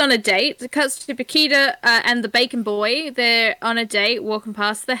Paquita's on a date. It cuts to Paquita and the bacon boy. They're on a date, walking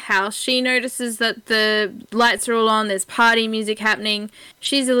past the house. She notices that the lights are all on. There's party music happening.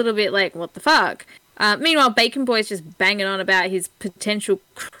 She's a little bit like, what the fuck? Meanwhile, Bacon Boy's just banging on about his potential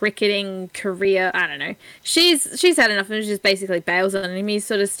cricketing career. I don't know. She's had enough and she just basically bails on him. He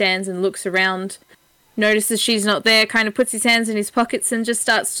sort of stands and looks around, notices she's not there, kind of puts his hands in his pockets and just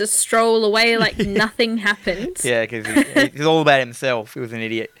starts to stroll away like nothing happened. Yeah, because he's all about himself. He was an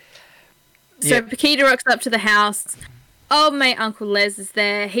idiot. So Yeah. Paquita rocks up to the house. Old mate Uncle Les is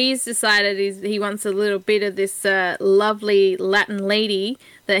there. He's decided he wants a little bit of this lovely Latin lady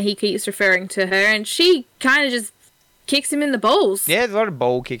that he keeps referring to her, and she kind of just kicks him in the balls. Yeah, there's a lot of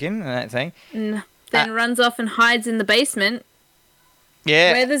ball kicking and that thing. And then runs off and hides in the basement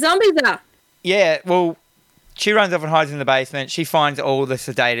Yeah. where the zombies are. Yeah, well, she runs off and hides in the basement. She finds all the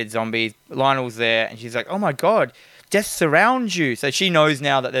sedated zombies. Lionel's there, and she's like, oh my god, death surrounds you. So she knows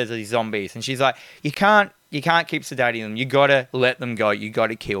now that there's these zombies, and she's like, you can't keep sedating them. You gotta let them go. You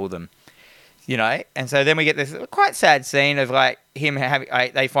gotta kill them. You know? And so then we get this quite sad scene of like him having,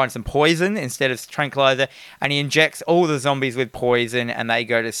 they find some poison instead of tranquilizer, and he injects all the zombies with poison, and they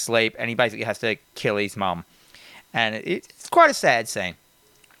go to sleep, and he basically has to kill his mum. And it's quite a sad scene.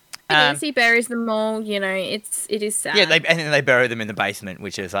 It is. He buries them all. You know, it is sad. Yeah, and then they bury them in the basement,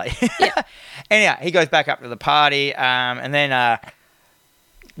 which is like... Yeah. Anyhow, he goes back up to the party, and then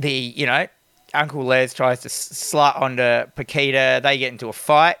Uncle Les tries to slut onto Paquita. They get into a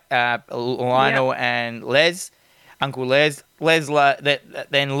fight, Lionel and Les. Uncle Les.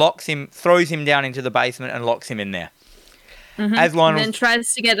 Then throws him down into the basement and locks him in there. Mm-hmm. As Lionel... And then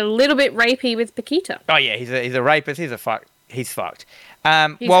tries to get a little bit rapey with Paquita. Oh, yeah, he's a rapist. He's fucked. He's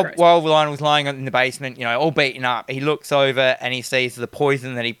While Lionel's lying in the basement, you know, all beaten up, he looks over and he sees the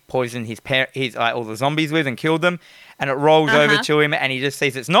poison that he poisoned his all the zombies with and killed them, and it rolls over to him, and he just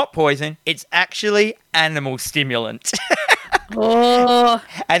sees it's not poison, it's actually animal stimulant. Oh,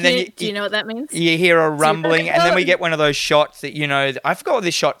 and then do you know what that means? You hear a rumbling, and then we get one of those shots that, you know, I forgot what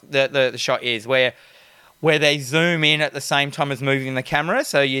this shot the shot is, where they zoom in at the same time as moving the camera,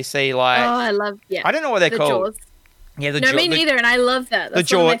 so you see like I love I don't know what they're called. Jaws. Yeah, me neither, and I love that. That's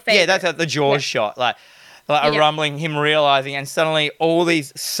the one of jaw, my favorites. yeah, that's the Jaws shot, like a rumbling, him realizing, and suddenly all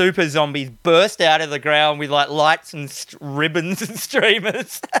these super zombies burst out of the ground with like lights and ribbons and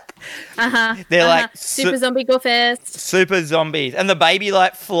streamers. They're like super zombie go fast. Super zombies, and the baby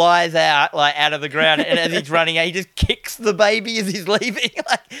like flies out of the ground, and as he's running out, he just kicks the baby as he's leaving,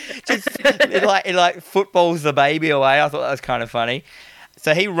 it footballs the baby away. I thought that was kind of funny.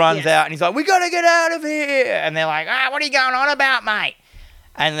 So he runs out and he's like, we got to get out of here. And they're like, what are you going on about, mate?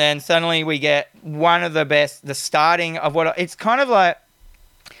 And then suddenly we get one of the starting of it's kind of like,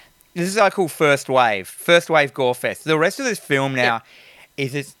 this is what I call first wave gore fest. The rest of this film now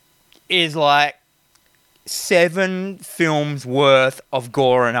is like 7 films worth of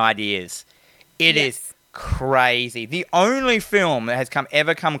gore and ideas. It is crazy. The only film that has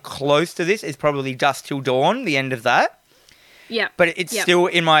ever come close to this is probably Dusk Till Dawn, the end of that. Yeah. But it's still,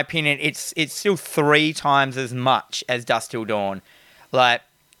 in my opinion, it's still 3 times as much as Dusk Till Dawn. Like,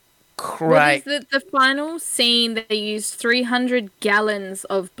 great. What is the final scene? They used 300 gallons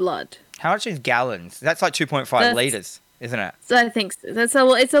of blood. How much is gallons? That's like 2.5 litres, isn't it? So I think so.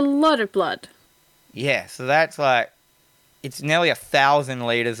 It's a lot of blood. Yeah, so that's like, it's nearly 1,000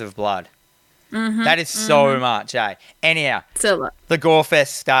 litres of blood. Mm-hmm, that is so much, eh? Anyhow, the gore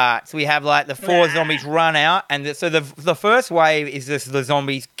fest starts. We have like the 4 zombies run out, and so the first wave is just the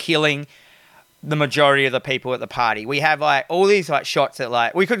zombies killing the majority of the people at the party. We have like all these like shots that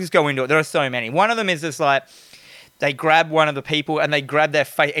like we could just go into it. There are so many. One of them is just like they grab one of the people and they grab their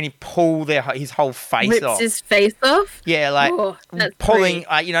face and he pull his whole face off. Rips his face off. Yeah, like pulling,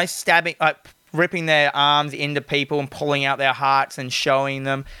 stabbing, ripping their arms into people and pulling out their hearts and showing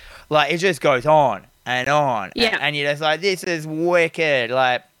them. Like, it just goes on and on. Yeah. And you're just like, this is wicked.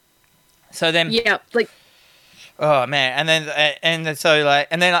 Like, so then... Yeah, like... Oh, man. And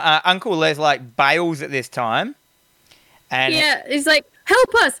then Uncle Les, like, bails at this time. And yeah, he's like,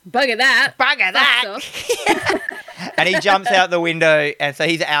 help us! Bugger that! Bugger that! And he jumps out the window, and so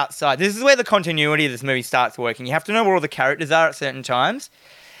he's outside. This is where the continuity of this movie starts working. You have to know where all the characters are at certain times.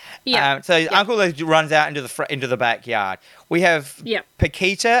 Yeah. Uncle Les runs out into the backyard. We have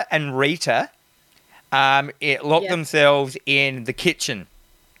Paquita and Rita lock themselves in the kitchen.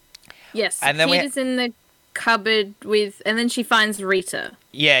 Yes. And then Paquita's in the cupboard and then she finds Rita.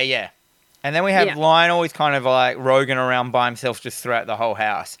 Yeah. And then we have Lionel. He's kind of like roguing around by himself just throughout the whole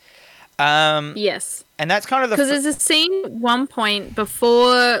house. Yes. And that's kind of because there's a scene at one point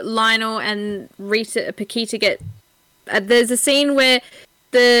before Lionel and Paquita get there's a scene where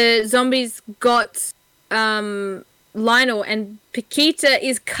the zombies got Lionel, and Paquita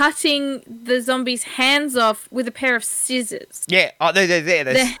is cutting the zombie's hands off with a pair of scissors. Yeah,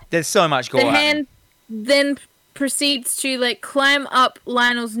 there's so much gore. The hand then proceeds to like climb up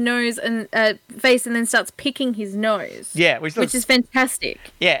Lionel's nose and face, and then starts picking his nose. Yeah, which is fantastic.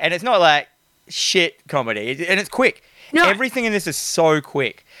 Yeah, and it's not like shit comedy, and it's quick. No. Everything in this is so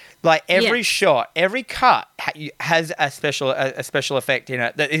quick. Like every shot, every cut has a special effect in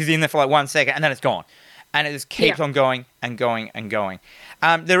it that is in there for like 1 second, and then it's gone, and it just keeps on going and going and going.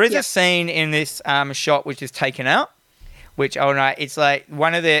 There is a scene in this shot which is taken out. Which, it's like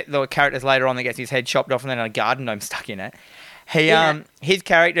one of the characters later on that gets his head chopped off and then a garden gnome stuck in it. His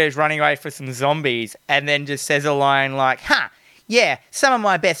character is running away for some zombies and then just says a line like, yeah, some of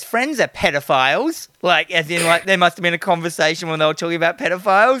my best friends are pedophiles. Like, as in, like, there must have been a conversation when they were talking about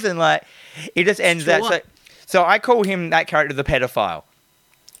pedophiles, and, like, it just ends that. So I call him, that character, the pedophile.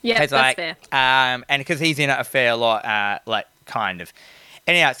 Yeah, that's fair. And because he's in it a fair lot, kind of.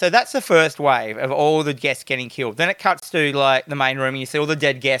 Anyhow, so that's the first wave of all the guests getting killed. Then it cuts to, like, the main room, and you see all the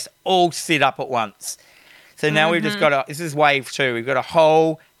dead guests all sit up at once. So now we've just got this is wave 2. We've got a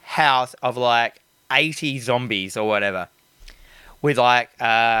whole house of, like, 80 zombies or whatever. With, like,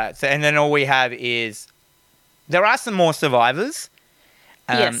 and then all we have is, there are some more survivors.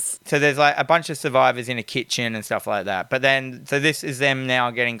 Yes. So there's, like, a bunch of survivors in a kitchen and stuff like that. But then, so this is them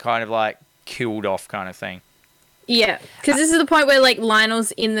now getting kind of, like, killed off kind of thing. Yeah, because this is the point where, like,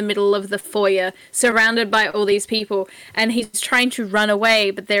 Lionel's in the middle of the foyer, surrounded by all these people, and he's trying to run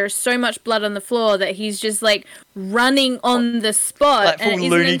away, but there is so much blood on the floor that he's just, like, running on the spot. Like full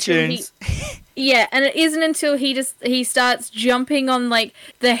Looney Tunes. Yeah, and it isn't until he starts jumping on, like,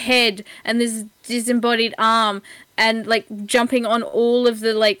 the head and this disembodied arm and, like, jumping on all of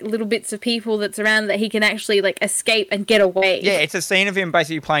the, like, little bits of people that's around that he can actually, like, escape and get away. Yeah, it's a scene of him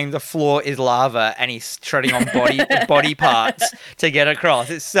basically playing The Floor is Lava and he's treading on body parts to get across.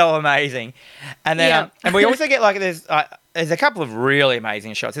 It's so amazing. And then, and we also get, like, there's a couple of really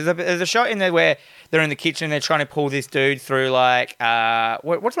amazing shots. There's a shot in there where they're in the kitchen and they're trying to pull this dude through, like,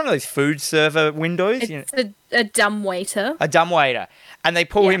 what's one of those food server windows? It's a dumbwaiter. A dumbwaiter. And they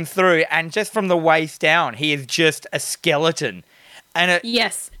pull him through, and just from the waist down, he is just a skeleton. And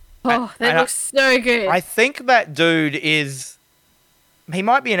yes. Oh, that looks so good. I think that dude he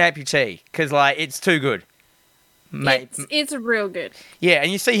might be an amputee, because, like, it's too good. Mate. It's real good. Yeah,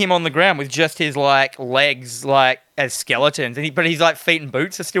 and you see him on the ground with just his, like, legs, like, as skeletons, but he's, like, feet and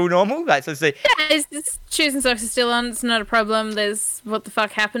boots are still normal. Like, so his shoes and socks are still on. It's not a problem. There's what the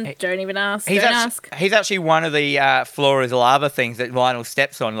fuck happened. Don't even ask. Ask. He's actually one of the floor is lava things that Lionel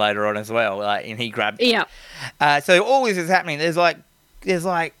steps on later on as well. Like, and he grabs. Yeah. So all this is happening. There's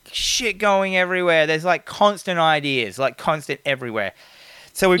like shit going everywhere. There's like constant ideas, like constant everywhere.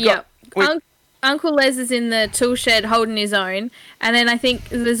 So we've got. Uncle Les is in the tool shed holding his own, and then I think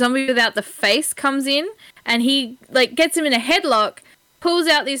the zombie without the face comes in, and he, like, gets him in a headlock, pulls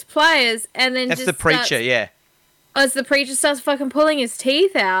out these pliers, and then That's the preacher, as the preacher starts fucking pulling his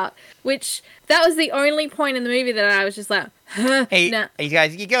teeth out, which, that was the only point in the movie that I was just like, He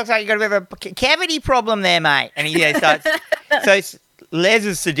goes, you looks like you got a bit of a cavity problem there, mate. And he starts, so Les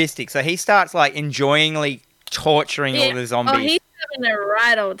is sadistic, so he starts, like, enjoyingly torturing all the zombies. Oh, he's having a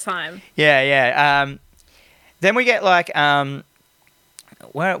right old time. Yeah. Then we get, like,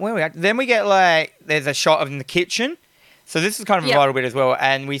 where are we at? Then we get, like, there's a shot of in the kitchen. So this is kind of a vital bit as well.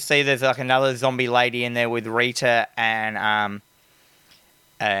 And we see there's, like, another zombie lady in there with Rita and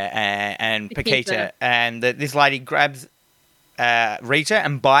Paquita. And this lady grabs Rita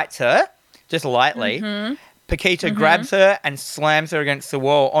and bites her just lightly. Mm-hmm. Paquita grabs her and slams her against the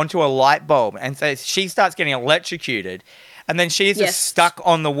wall onto a light bulb. And so she starts getting electrocuted. And then she's just stuck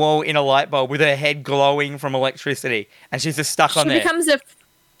on the wall in a light bulb with her head glowing from electricity. And she's just stuck on there.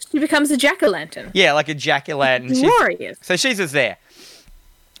 She becomes a jack-o'-lantern. Yeah, like a jack-o'-lantern. Glorious. So she's just there.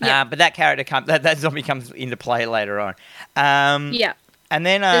 Yeah. But that character that zombie comes into play later on. Yeah. And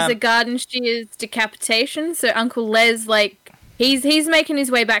then there's a garden shears decapitation. So Uncle Les, like, he's making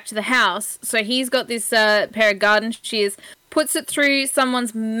his way back to the house. So he's got this pair of garden shears, puts it through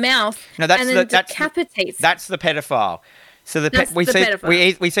someone's mouth, and then decapitates. That's the pedophile. So we see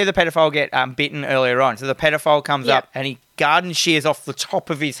the pedophile get bitten earlier on. So the pedophile comes up and he garden shears off the top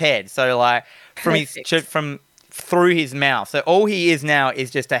of his head. So, like, from through his mouth. So all he is now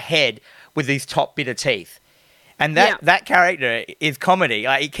is just a head with these top bit of teeth. And that character is comedy.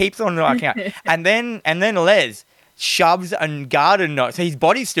 Like, he keeps on rocking out. And then Les shoves a garden gnome. So his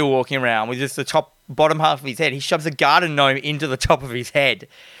body's still walking around with just the bottom half of his head. He shoves a garden gnome into the top of his head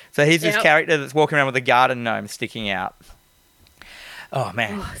So he's this Yep. character that's walking around with a garden gnome sticking out. Oh,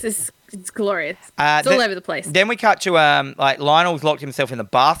 man. Oh, it's glorious. Uh, It's all the- over the place. Then we cut to like Lionel's locked himself in the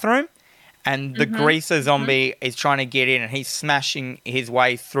bathroom, and the greaser zombie is trying to get in, and he's smashing his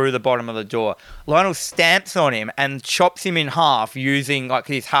way through the bottom of the door. Lionel stamps on him and chops him in half using, like,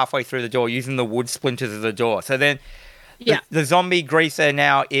 he's halfway through the door, using the wood splinters of the door. So then Yeah. the zombie greaser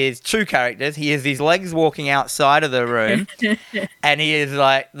now is two characters. He has his legs walking outside of the room, and he is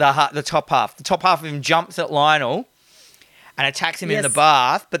like the top half. The top half of him jumps at Lionel and attacks him in the Yes.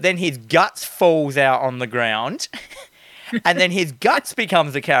 bath, but then his guts falls out on the ground. And then his guts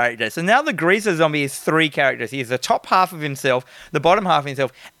becomes a character. So now the greaser zombie is three characters. He is the top half of himself, the bottom half of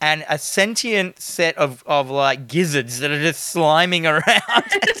himself, and a sentient set of like gizzards that are just sliming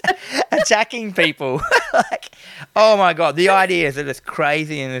around, attacking people. Like, oh my god, the ideas are just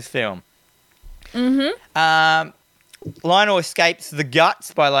crazy in this film. Lionel escapes the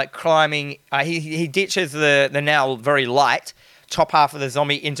guts by like climbing. He ditches the now very light top half of the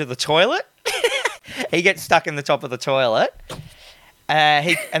zombie into the toilet. He gets stuck in the top of the toilet.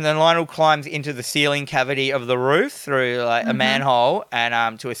 And then Lionel climbs into the ceiling cavity of the roof through like a manhole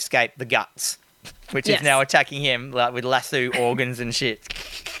and to escape the guts, which is Yes. now attacking him like with lasso organs and shit.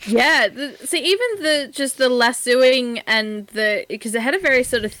 Yeah, see, even the lassoing and because it had a very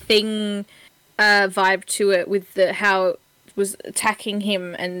sort of thing vibe to it with how it was attacking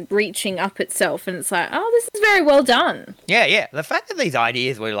him and reaching up itself, and it's like, oh, this is very well done. Yeah. The fact that these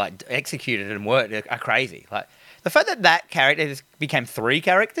ideas were like executed and worked are crazy. Like the fact that character just became three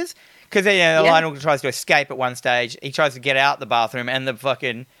characters, because Lionel tries to escape at one stage. He tries to get out the bathroom, and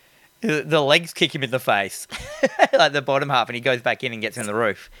the legs kick him in the face, like the bottom half, and he goes back in and gets in the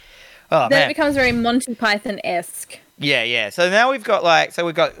roof. Oh Then man, it becomes very Monty Python-esque. yeah. So now we've got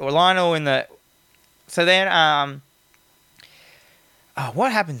Lionel in the. So then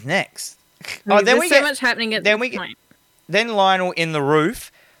what happens next? There's so much happening at this point. Then Lionel in the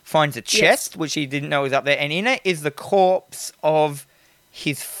roof finds a chest, which he didn't know was up there, and in it is the corpse of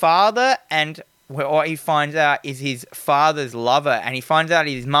his father, and what he finds out is his father's lover, and he finds out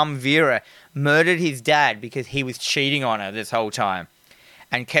his mum, Vera, murdered his dad because he was cheating on her this whole time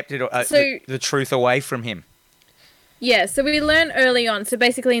and kept the truth away from him. Yeah, so we learn early on, so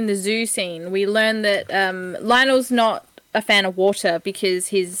basically in the zoo scene, we learn that Lionel's not a fan of water because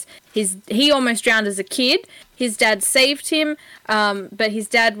he almost drowned as a kid. His dad saved him, but his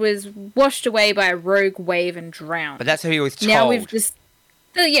dad was washed away by a rogue wave and drowned. But that's who he was told. Now we've just...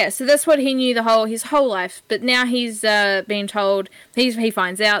 so that's what he knew his whole life. But now he's being told... He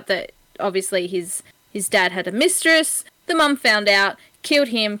finds out that, obviously, his dad had a mistress. The mum found out, killed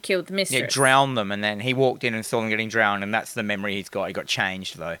him, killed the mistress. Yeah, drowned them, and then he walked in and saw them getting drowned, and that's the memory he's got. He got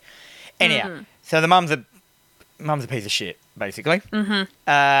changed, though. Anyhow, so the mum's a piece of shit, basically.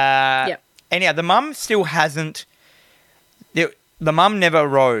 Anyhow, the mum still hasn't... The mum never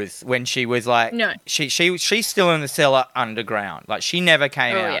rose when she was like... No. She's still in the cellar underground. Like, she never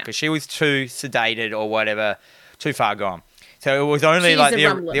came out yeah. because she was too sedated or whatever, too far gone. So it was only She's like a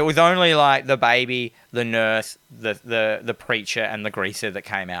rumbler. it was only like the baby, the nurse, the preacher, and the greaser that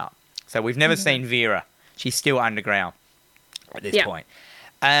came out. So we've never seen Vera. She's still underground at this point.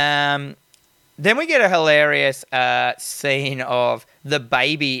 Then we get a hilarious scene of the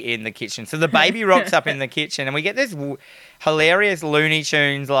baby in the kitchen. So the baby rocks up in the kitchen, and we get this hilarious Looney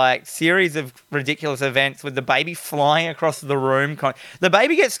Tunes like series of ridiculous events with the baby flying across the room. The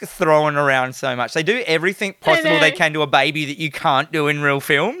baby gets thrown around so much. They do everything possible they can to a baby that you can't do in real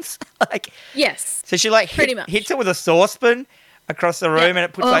films. Yes. So she like Pretty much. hits it with a saucepan across the room, and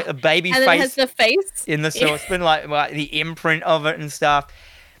it puts like a baby and face it has the face in the saucepan, like the imprint of it and stuff.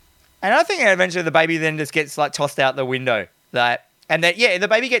 And I think eventually the baby then just gets like tossed out the window, and then the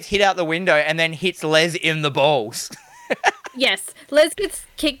baby gets hit out the window and then hits Les in the balls. Yes, Les gets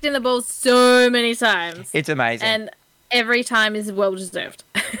kicked in the balls so many times. It's amazing. And every time is well deserved.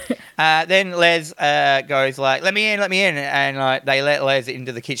 Then Les goes like, let me in, and like they let Les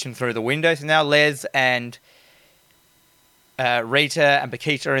into the kitchen through the window. So now Les and Rita and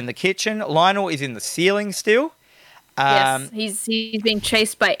Paquita are in the kitchen. Lionel is in the ceiling still. Yes, he's being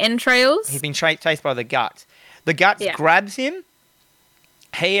chased by entrails. He's been chased by the guts. The guts grabs him.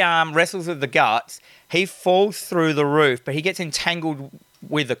 He wrestles with the guts. He falls through the roof, but he gets entangled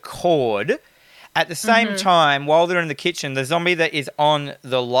with a cord. At the same time, while they're in the kitchen, the zombie that is on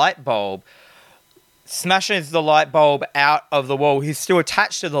the light bulb smashes the light bulb out of the wall. He's still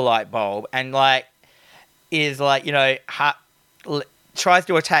attached to the light bulb and tries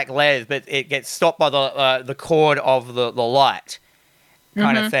to attack Les, but it gets stopped by the cord of the light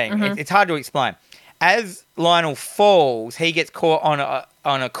kind of thing. It's hard to explain. As Lionel falls, he gets caught on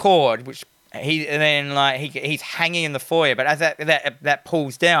on a cord, which he's hanging in the foyer. But as that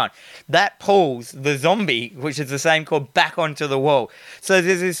pulls down, that pulls the zombie, which is the same cord, back onto the wall. So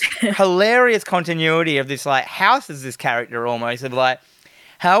there's this hilarious continuity of this like houses this character almost of like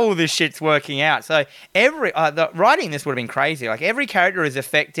how all this shit's working out. So writing this would have been crazy. Like every character is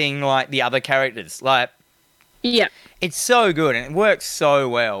affecting like the other characters. Like Yeah. it's so good and it works so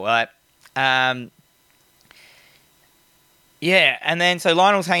well. Like yeah, and then so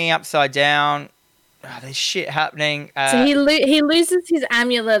Lionel's hanging upside down. Oh, there's shit happening. So he loses his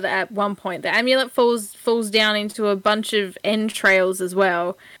amulet at one point. The amulet falls down into a bunch of entrails as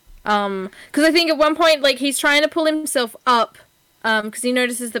well. Because I think at one point, like he's trying to pull himself up. Because he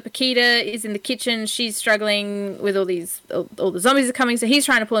notices that Paquita is in the kitchen. She's struggling with all the zombies are coming. So he's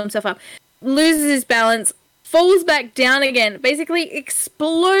trying to pull himself up. Loses his balance. Falls back down again, basically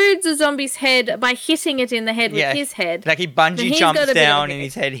explodes a zombie's head by hitting it in the head with his head. Like he bungee jumps down and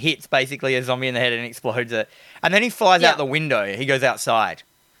his head hits basically a zombie in the head and explodes it. And then he flies out the window. He goes outside.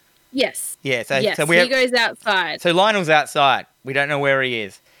 Yes. Yeah, he goes outside. So Lionel's outside. We don't know where he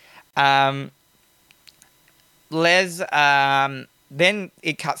is. Les, then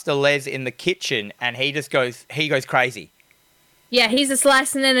it cuts to Les in the kitchen and he goes crazy. Yeah, he's a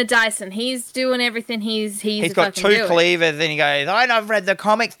slicing and a dicing. He's doing everything. He's got two cleavers, and he goes, I've read the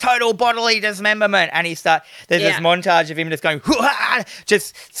comics, total bodily dismemberment. And there's this montage of him just going,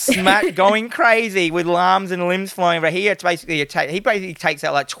 just going crazy with arms and limbs flying. But he basically takes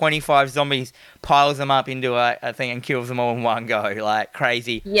out like 25 zombies, piles them up into a thing, and kills them all in one go. Like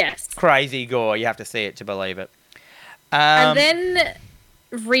crazy, crazy gore. You have to see it to believe it. And then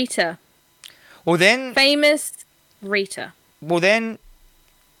Rita. Well, then famous Rita. Well, then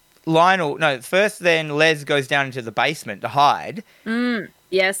then Les goes down into the basement to hide.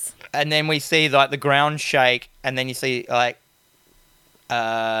 Yes. And then we see, like, the ground shake, and then you see, like,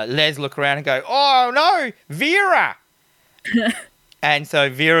 Les look around and go, oh, no, Vera! And so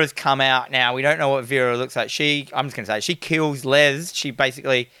Vera's come out now. We don't know what Vera looks like. I'm just going to say, she kills Les. She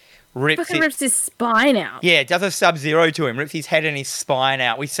basically rips his spine out. Yeah, does a Sub-Zero to him, rips his head and his spine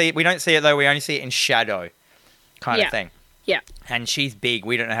out. We don't see it, though. We only see it in shadow kind of thing. Yeah. And she's big.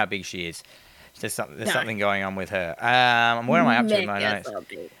 We don't know how big she is. There's something going on with her. What am I up to in my notes?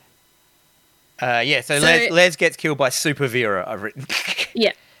 So Les gets killed by Super Vera, I've written.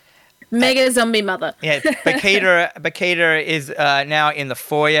 Yeah. Mega zombie mother. Yeah, Paquita is now in the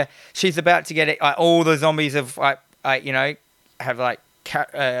foyer. She's about to get it. All the zombies have,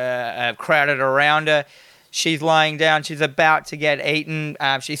 crowded around her. She's lying down. She's about to get eaten.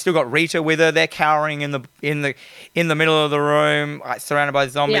 She's still got Rita with her. They're cowering in the middle of the room, surrounded by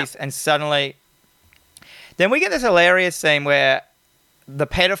zombies. Yeah. And suddenly, then we get this hilarious scene where the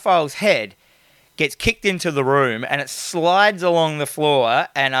pedophile's head gets kicked into the room and it slides along the floor.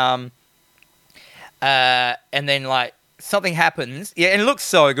 And then like something happens. Yeah, and it looks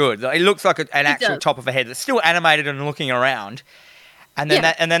so good. It looks like an actual top of a head. It's still animated and looking around. And then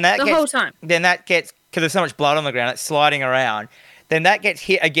whole time. Then that gets, because there's so much blood on the ground, it's sliding around. Then that gets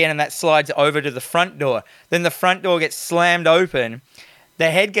hit again and that slides over to the front door. Then the front door gets slammed open.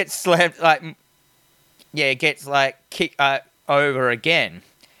 The head gets slammed, kicked over again.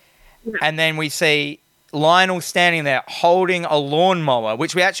 Yeah. And then we see Lionel standing there holding a lawnmower,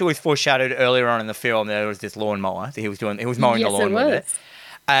 which we actually foreshadowed earlier on in the film. There was this lawnmower that he was mowing the lawn with it.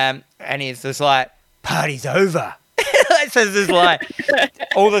 And he's just like, party's over. So there's like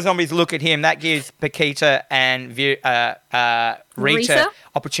all the zombies look at him. That gives Paquita and Rita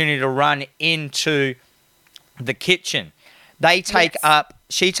opportunity to run into the kitchen. She takes up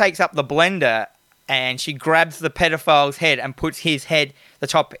the blender and she grabs the pedophile's head and puts his head, the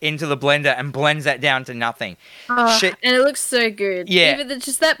top, into the blender and blends that down to nothing. And it looks so good. Yeah. Even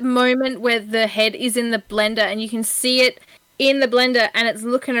just that moment where the head is in the blender and you can see it in the blender and it's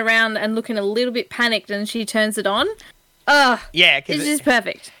looking around and looking a little bit panicked and she turns it on. Yeah, this is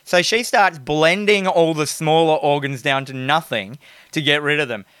perfect. So she starts blending all the smaller organs down to nothing to get rid of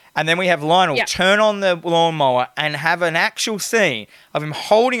them. And then we have Lionel turn on the lawnmower and have an actual scene of him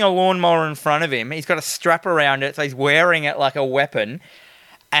holding a lawnmower in front of him. He's got a strap around it, so he's wearing it like a weapon.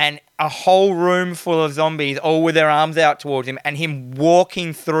 And a whole room full of zombies, all with their arms out towards him, and him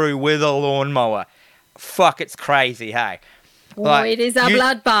walking through with a lawnmower. Fuck, it's crazy, hey? It is a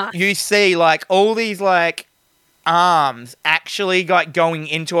bloodbath. You see, like, all these, like, arms actually like going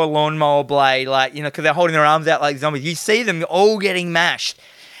into a lawnmower blade, like, you know, because they're holding their arms out like zombies. You see them all getting mashed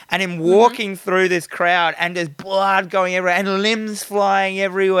and him walking through this crowd and there's blood going everywhere and limbs flying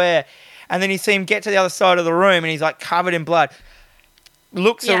everywhere. And then you see him get to the other side of the room and he's like covered in blood.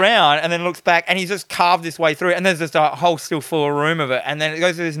 looks Yeah. around and then looks back, and he's just carved this way through, and there's just a whole still full room of it, and then it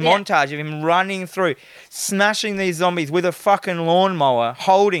goes to this montage of him running through, smashing these zombies with a fucking lawnmower,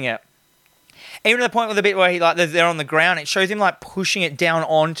 holding it. Even to the point with the bit where they're on the ground, it shows him like pushing it down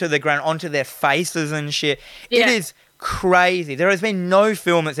onto the ground, onto their faces and shit. Yeah. It is crazy. There has been no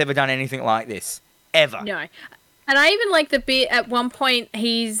film that's ever done anything like this, ever. No. And I even like the bit at one point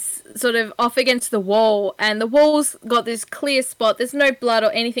he's sort of off against the wall, and the wall's got this clear spot. There's no blood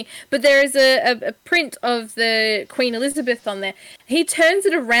or anything, but there is a print of the Queen Elizabeth on there. He turns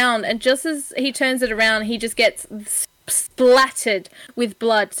it around, and just as he turns it around, he just gets splattered with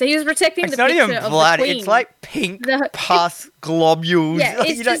blood. So he was protecting It's the not picture even of blood. the Queen. It's like pink The- pus globules. Yeah, Like,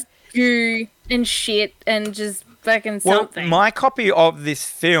 it's you don't- just goo and shit and just fucking Well, something. my copy of this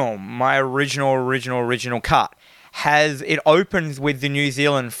film, my original cut, it opens with the New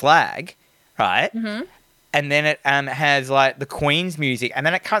Zealand flag, right? Mm-hmm. And then it has like the Queen's music, and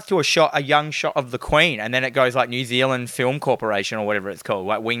then it cuts to a young shot of the Queen, and then it goes like New Zealand Film Corporation or whatever it's called,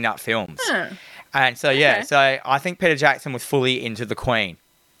 like Wingnut Films. Huh. And so Okay. so I think Peter Jackson was fully into the Queen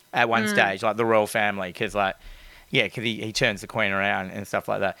at one stage, like the royal family, because he turns the Queen around and stuff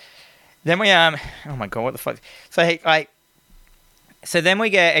like that. Then we oh my god, what the fuck? So then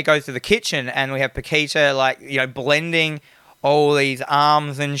it goes to the kitchen, and we have Paquita blending all these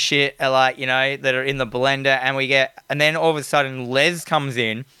arms and shit that are in the blender, and then all of a sudden Les comes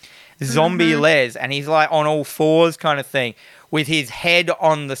in, zombie Les, and he's like on all fours kind of thing, with his head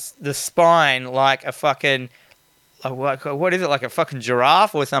on the spine like a fucking what is it, like a fucking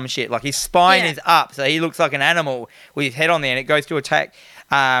giraffe or some shit? Like his spine is up, so he looks like an animal with his head on there, and it goes to attack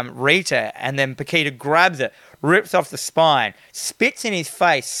Rita, and then Paquita grabs it, rips off the spine, spits in his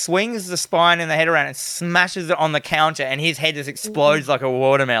face, swings the spine and the head around, and smashes it on the counter, and his head just explodes like a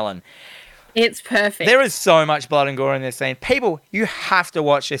watermelon. It's perfect. There is so much blood and gore in this scene. People, you have to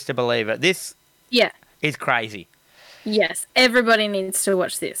watch this to believe it. This is crazy. Yes, everybody needs to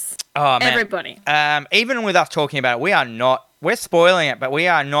watch this. Oh, man. Everybody. Even with us talking about it, we're spoiling it, but we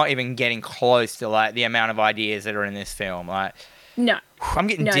are not even getting close to like the amount of ideas that are in this film. Like, No. I'm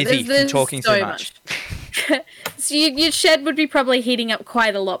getting No, dizzy from talking so much. So your shed would be probably heating up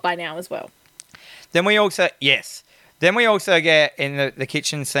quite a lot by now as well. Then we also get in the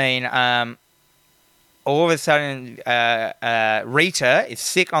kitchen scene, all of a sudden, Rita is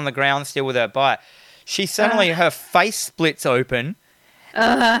sick on the ground still with her bite. Her face splits open,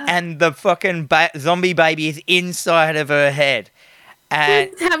 and the fucking zombie baby is inside of her head. And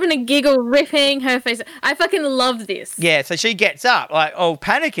She's having a giggle, ripping her face. I fucking love this. yeah, so she gets up, like,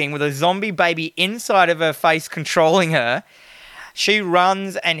 panicking with a zombie baby inside of her face controlling her. She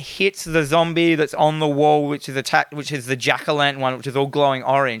runs and hits the zombie that's on the wall, which is the jack-o'-lantern one, which is all glowing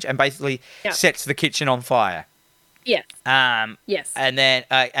orange, and basically sets the kitchen on fire. Yes. Yes. And then,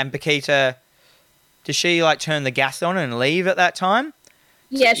 and Paquita, does she, turn the gas on and leave at that time?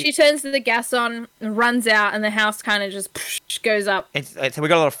 Yeah, she turns the gas on, and runs out, and the house kind of just goes up. So we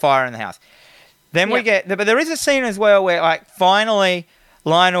got a lot of fire in the house. Then but there is a scene as well where, finally,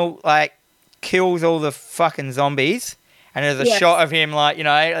 Lionel, kills all the fucking zombies. And there's a shot of him,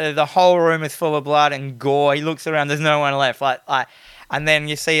 the whole room is full of blood and gore. He looks around, there's no one left. And then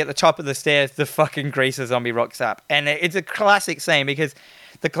you see at the top of the stairs, the fucking greaser zombie rocks up. And it's a classic scene because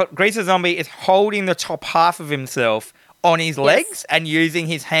the greaser zombie is holding the top half of himself on his legs and using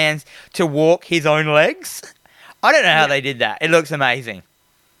his hands to walk his own legs. I don't know how they did that. It looks amazing.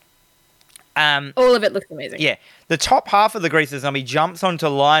 All of it looks amazing. Yeah. The top half of the greaser zombie jumps onto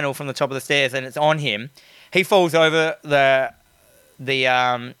Lionel from the top of the stairs, and it's on him. He falls over the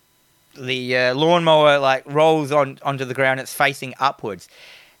lawnmower, rolls onto the ground. It's facing upwards.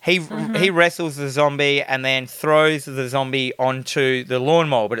 He wrestles the zombie and then throws the zombie onto the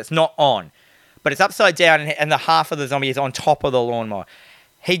lawnmower, but it's not on. But it's upside down, and the half of the zombie is on top of the lawnmower.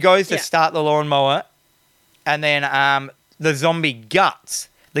 He goes to start the lawnmower, and then the zombie guts.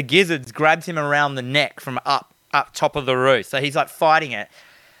 The gizzards grabs him around the neck from up top of the roof. So he's fighting it.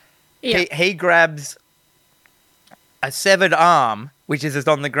 Yeah. He grabs a severed arm, which is just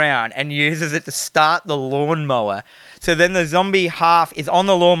on the ground, and uses it to start the lawnmower. So then the zombie half is on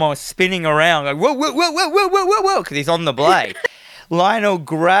the lawnmower spinning around, like, whoa, whoa, whoa, whoa, whoa, whoa, whoa, whoa, because he's on the blade. Lionel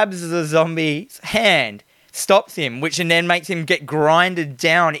grabs the zombie's hand, stops him, which then makes him get grinded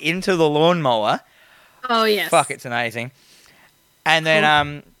down into the lawnmower. Oh, yes. Fuck, it's amazing. And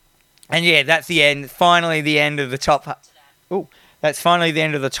then, that's the end. Finally, the end of the top. That's finally the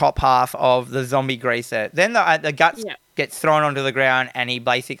end of the top half of the zombie greaser. Then the guts gets thrown onto the ground, and he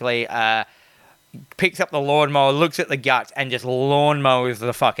basically picks up the lawnmower, looks at the guts, and just lawnmowers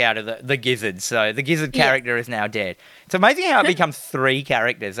the fuck out of the gizzard. So the gizzard character is now dead. It's amazing how it becomes 3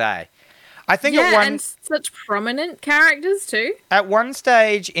 characters, eh? I think and such prominent characters too. at one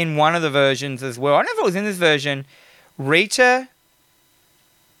stage in one of the versions as well, I don't know if it was in this version, Rita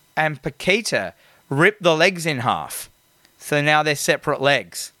and Paquita rip the legs in half. So now they're separate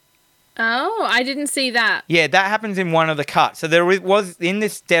legs. Oh, I didn't see that. Yeah, that happens in one of the cuts. So there was in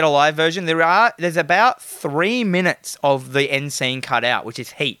this Dead Alive version, there's about 3 minutes of the end scene cut out, which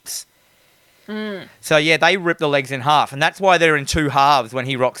is heaps. So yeah, they rip the legs in half, and that's why they're in 2 halves when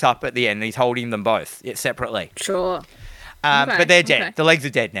he rocks up at the end. He's holding them both separately. Sure. But Okay, they're dead. okay. The legs are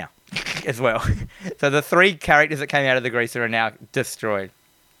dead now as well. So the 3 characters that came out of the greaser are now destroyed.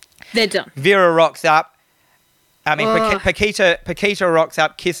 They're done. Vera rocks up. I mean, Ugh. Paquita rocks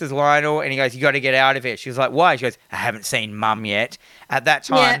up, kisses Lionel, and he goes, "You got to get out of here." She was like, "Why?" She goes, "I haven't seen Mum yet." At that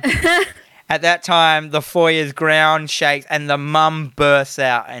time, at that time, the foyer's ground shakes and the mum bursts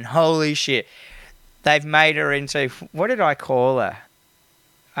out, and holy shit, they've made her into, what did I call her?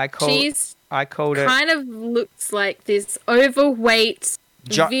 I called her Kind of looks like this overweight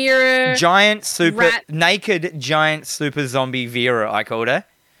Vera. naked giant super zombie Vera. I called her.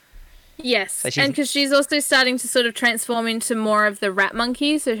 Yes, So she's- and because she's also starting to sort of transform into more of the rat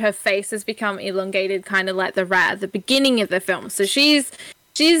monkey, so her face has become elongated, kind of like the rat at the beginning of the film. So she's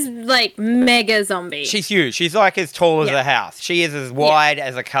like mega zombie. She's huge. She's like as tall as Yeah. a house. She is as wide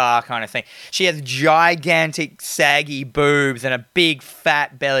as a car kind of thing. She has gigantic saggy boobs and a big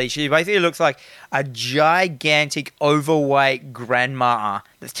fat belly. She basically looks like a gigantic overweight grandma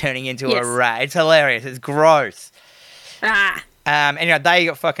that's turning into a Yes. rat. It's hilarious. It's gross. Ah, Anyway, they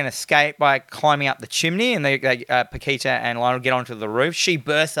got fucking escape by climbing up the chimney, and Paquita and Lionel get onto the roof. She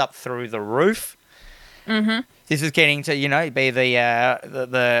bursts up through the roof. Mm-hmm. This is getting to, be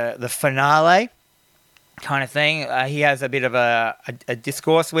the finale kind of thing. He has a bit of a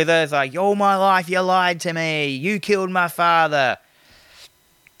discourse with her. It's like, "All my life you lied to me. You killed my father."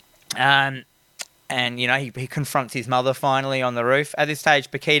 And he confronts his mother finally on the roof. At this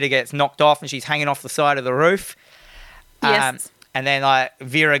stage, Paquita gets knocked off, and she's hanging off the side of the roof. yes. And then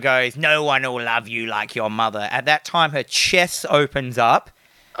Vera goes, "No one will love you like your mother." At that time, her chest opens up.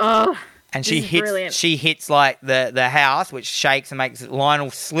 Oh, And This is brilliant. she hits like the house, which shakes and makes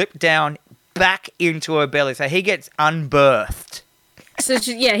Lionel slip down back into her belly. So he gets unbirthed. so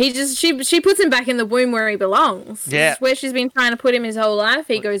she puts him back in the womb where he belongs. This Yeah. is where she's been trying to put him his whole life.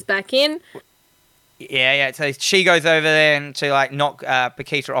 He goes back in. Yeah. So she goes over there and to knock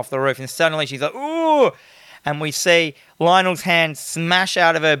Paquita off the roof, and suddenly she's like, "Ooh!" And we see Lionel's hand smash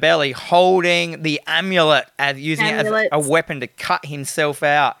out of her belly, holding the amulet as using it as Amulet. a weapon to cut himself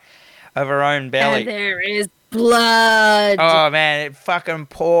out of her own belly. And there is blood. Oh man, it fucking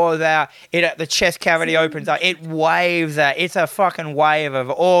pours out. The chest cavity opens up. It waves out. It's a fucking wave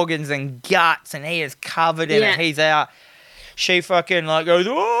of organs and guts, and he is covered in Yeah. it. He's out. She fucking goes,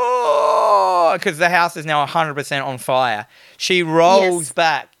 "Oh!" because the house is now 100% on fire. She rolls Yes.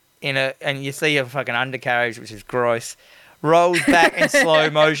 back and you see a fucking undercarriage, which is gross. Rolls back in slow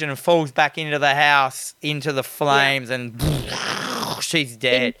motion and falls back into the house, into the flames, and she's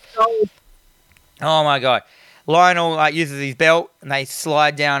dead. Oh my god! Lionel uses his belt, and they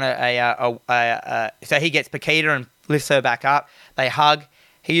slide down so he gets Paquita and lifts her back up. They hug.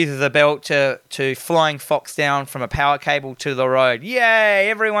 He uses a belt to flying fox down from a power cable to the road. Yay!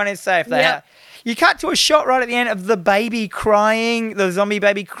 Everyone is safe. You cut to a shot right at the end of the baby crying, the zombie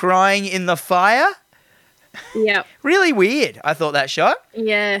baby crying in the fire. Yep. Really weird. I thought that shot.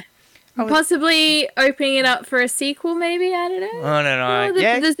 Yeah. Possibly opening it up for a sequel, maybe. I don't know. I don't know. Oh,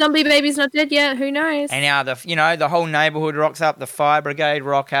 Yeah. the zombie baby's not dead yet. Who knows? And now the whole neighborhood rocks up. The fire brigade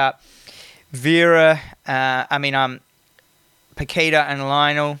rock up. Vera, Paquita and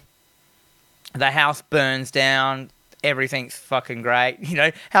Lionel. The house burns down. Everything's fucking great.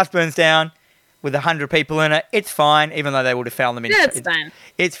 House burns down with 100 people in it. It's fine, even though they would have found them in. Yeah, it's fine.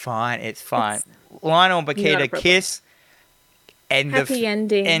 It's fine. It's fine. Lionel and not a Paquita problem. kiss. Happy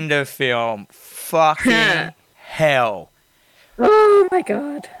ending. End of film. Fucking hell. Oh my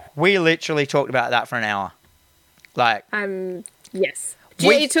god. We literally talked about that for an hour. Yes.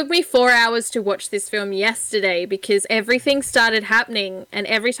 We- It took me 4 hours to watch this film yesterday because everything started happening, and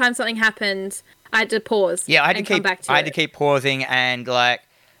every time something happened, I had to pause. Yeah, I had to and come keep. back to I had it. to keep pausing and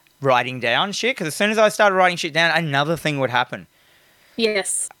writing down shit because as soon as I started writing shit down, another thing would happen.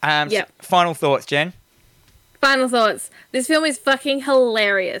 Yes. So final thoughts, Jen. Final thoughts. This film is fucking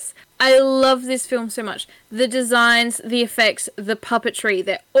hilarious. I love this film so much. The designs, the effects, the puppetry,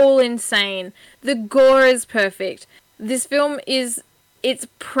 they're all insane. The gore is perfect. This film is it's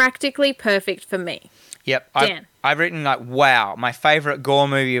practically perfect for me. Yep. Dan. I've written like, wow, my favorite gore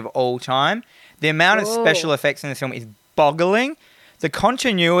movie of all time. The amount of special effects in this film is boggling. The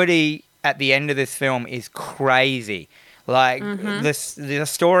continuity at the end of this film is crazy. Like the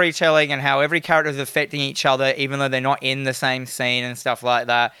storytelling and how every character is affecting each other, even though they're not in the same scene and stuff like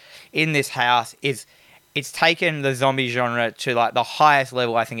that. In this house it's taken the zombie genre to like the highest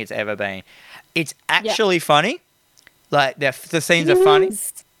level I think it's ever been. It's actually funny. Like the scenes are funny.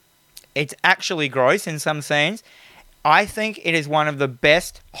 It's actually gross in some scenes. I think it is one of the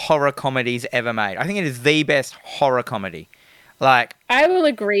best horror comedies ever made. I think it is the best horror comedy. Like, I will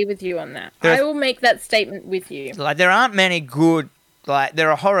agree with you on that. I will make that statement with you. Like, there aren't many good, like,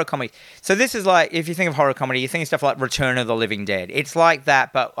 there are horror comedies. So this is like, if you think of horror comedy, you think of stuff like Return of the Living Dead. It's like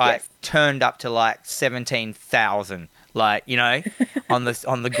that, but like turned up to like 17,000, like, you know, on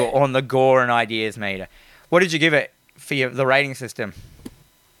the gore and ideas meter. What did you give it for the rating system?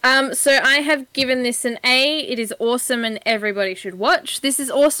 So I have given this an A. It is awesome and everybody should watch. This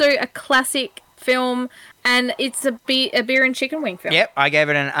is also a classic film, and it's a beer and chicken wing film. Yep, I gave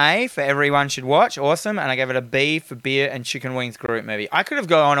it an A for everyone should watch. Awesome. And I gave it a B for beer and chicken wings group movie. I could have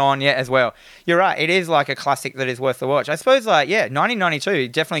gone on yet as well. You're right. It is like a classic that is worth the watch. I suppose, like, 1992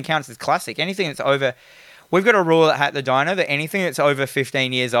 definitely counts as classic. Anything that's over... We've got a rule at the diner that anything that's over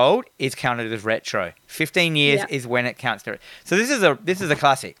 15 years old is counted as retro. 15 years is when it counts to it. So this is a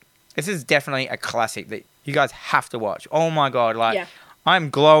classic. This is definitely a classic that you guys have to watch. Oh my God. Like, I'm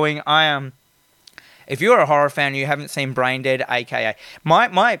glowing. I am... If you're a horror fan and you haven't seen Brain Dead, aka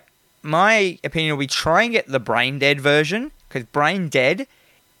my opinion will be try and get the Brain Dead version, because Brain Dead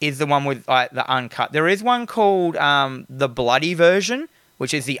is the one with like the uncut. There is one called the Bloody version,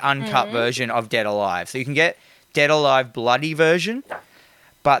 which is the uncut version of Dead Alive. So you can get Dead Alive Bloody version,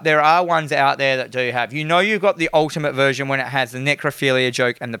 but there are ones out there that do have. You know, you've got the ultimate version when it has the necrophilia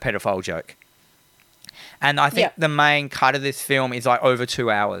joke and the pedophile joke. And I think the main cut of this film is like over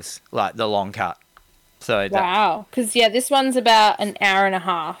 2 hours, like the long cut. So wow, because this one's about an hour and a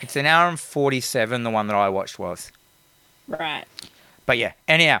half. It's an hour and 47. The one that I watched was. Right. But yeah,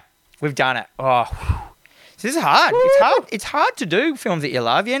 anyhow, we've done it. Oh, so this is hard. It's hard. It's hard to do films that you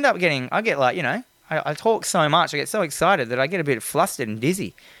love. You end up getting. I get like I talk so much. I get so excited that I get a bit flustered and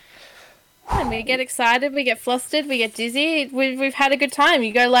dizzy. And we get excited. We get flustered. We get dizzy. We've had a good time.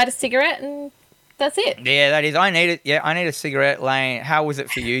 You go light a cigarette and that's it. Yeah, that is. I need it. Yeah, I need a cigarette. Lane. How was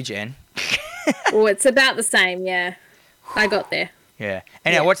it for you, Jen? Oh, it's about the same, yeah. I got there. Yeah.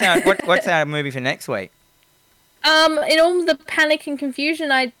 Anyhow, what's our movie for next week? In all the panic and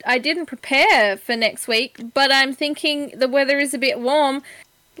confusion, I didn't prepare for next week, but I'm thinking the weather is a bit warm.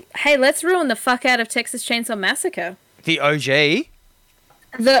 Hey, let's ruin the fuck out of Texas Chainsaw Massacre. The OG?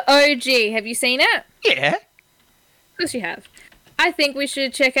 The OG. Have you seen it? Yeah. Of course you have. I think we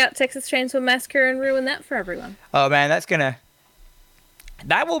should check out Texas Chainsaw Massacre and ruin that for everyone. Oh, man,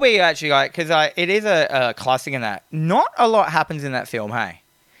 that will be actually like, because it is a classic in that. Not a lot happens in that film, hey?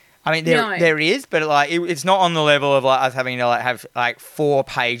 I mean, there is, but like it's not on the level of like us having to like have like 4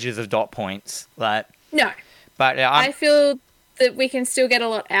 pages of dot points. Like no, but I feel that we can still get a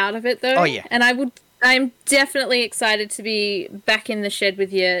lot out of it though. Oh yeah, and I'm definitely excited to be back in the shed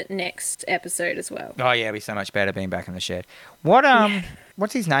with you next episode as well. Oh yeah, it'll be so much better being back in the shed.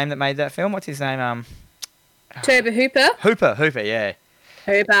 What's his name that made that film? What's his name? Tobe Hooper. Hooper, yeah.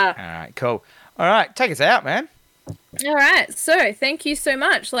 Hooper. All right, cool. All right, take us out, man. All right, so thank you so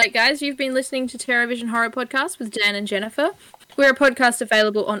much. Like, guys, you've been listening to TerraVision Horror Podcast with Dan and Jennifer. We're a podcast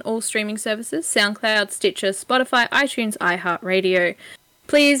available on all streaming services, SoundCloud, Stitcher, Spotify, iTunes, iHeartRadio.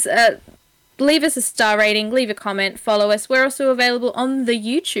 Please leave us a star rating, leave a comment, follow us. We're also available on the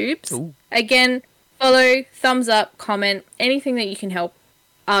YouTubes. Ooh. Again, follow, thumbs up, comment, anything that you can help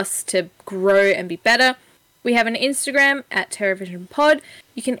us to grow and be better. We have an Instagram at TerraVisionPod.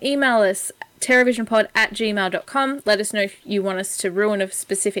 You can email us terravisionpod@gmail.com. Let us know if you want us to ruin a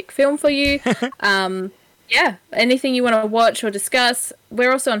specific film for you. Anything you want to watch or discuss.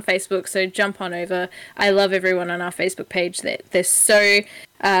 We're also on Facebook, so jump on over. I love everyone on our Facebook page. They're so...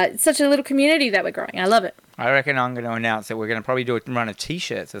 it's such a little community that we're growing. I love it. I reckon I'm going to announce that we're going to probably do a run of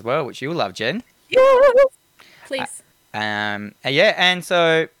T-shirts as well, which you'll love, Jen. Yes! Please. And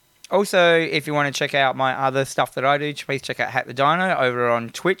so... Also, if you want to check out my other stuff that I do, please check out Hat the Dino over on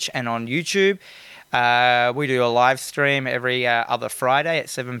Twitch and on YouTube. We do a live stream every other Friday at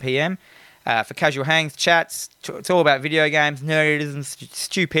 7 p.m. For casual hangs, chats. It's all about video games, nerdism,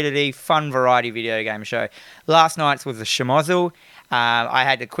 stupidity, fun variety video game show. Last night's was a schmozzle. I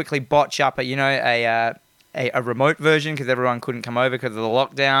had to quickly botch up a a remote version because everyone couldn't come over because of the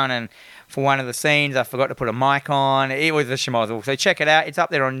lockdown. And for one of the scenes, I forgot to put a mic on. It was a schmozzle. So check it out. It's up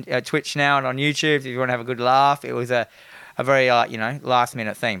there on Twitch now and on YouTube if you want to have a good laugh. It was a very, last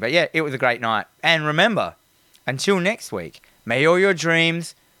minute thing. But yeah, it was a great night. And remember, until next week, may all your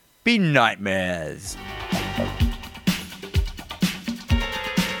dreams be nightmares.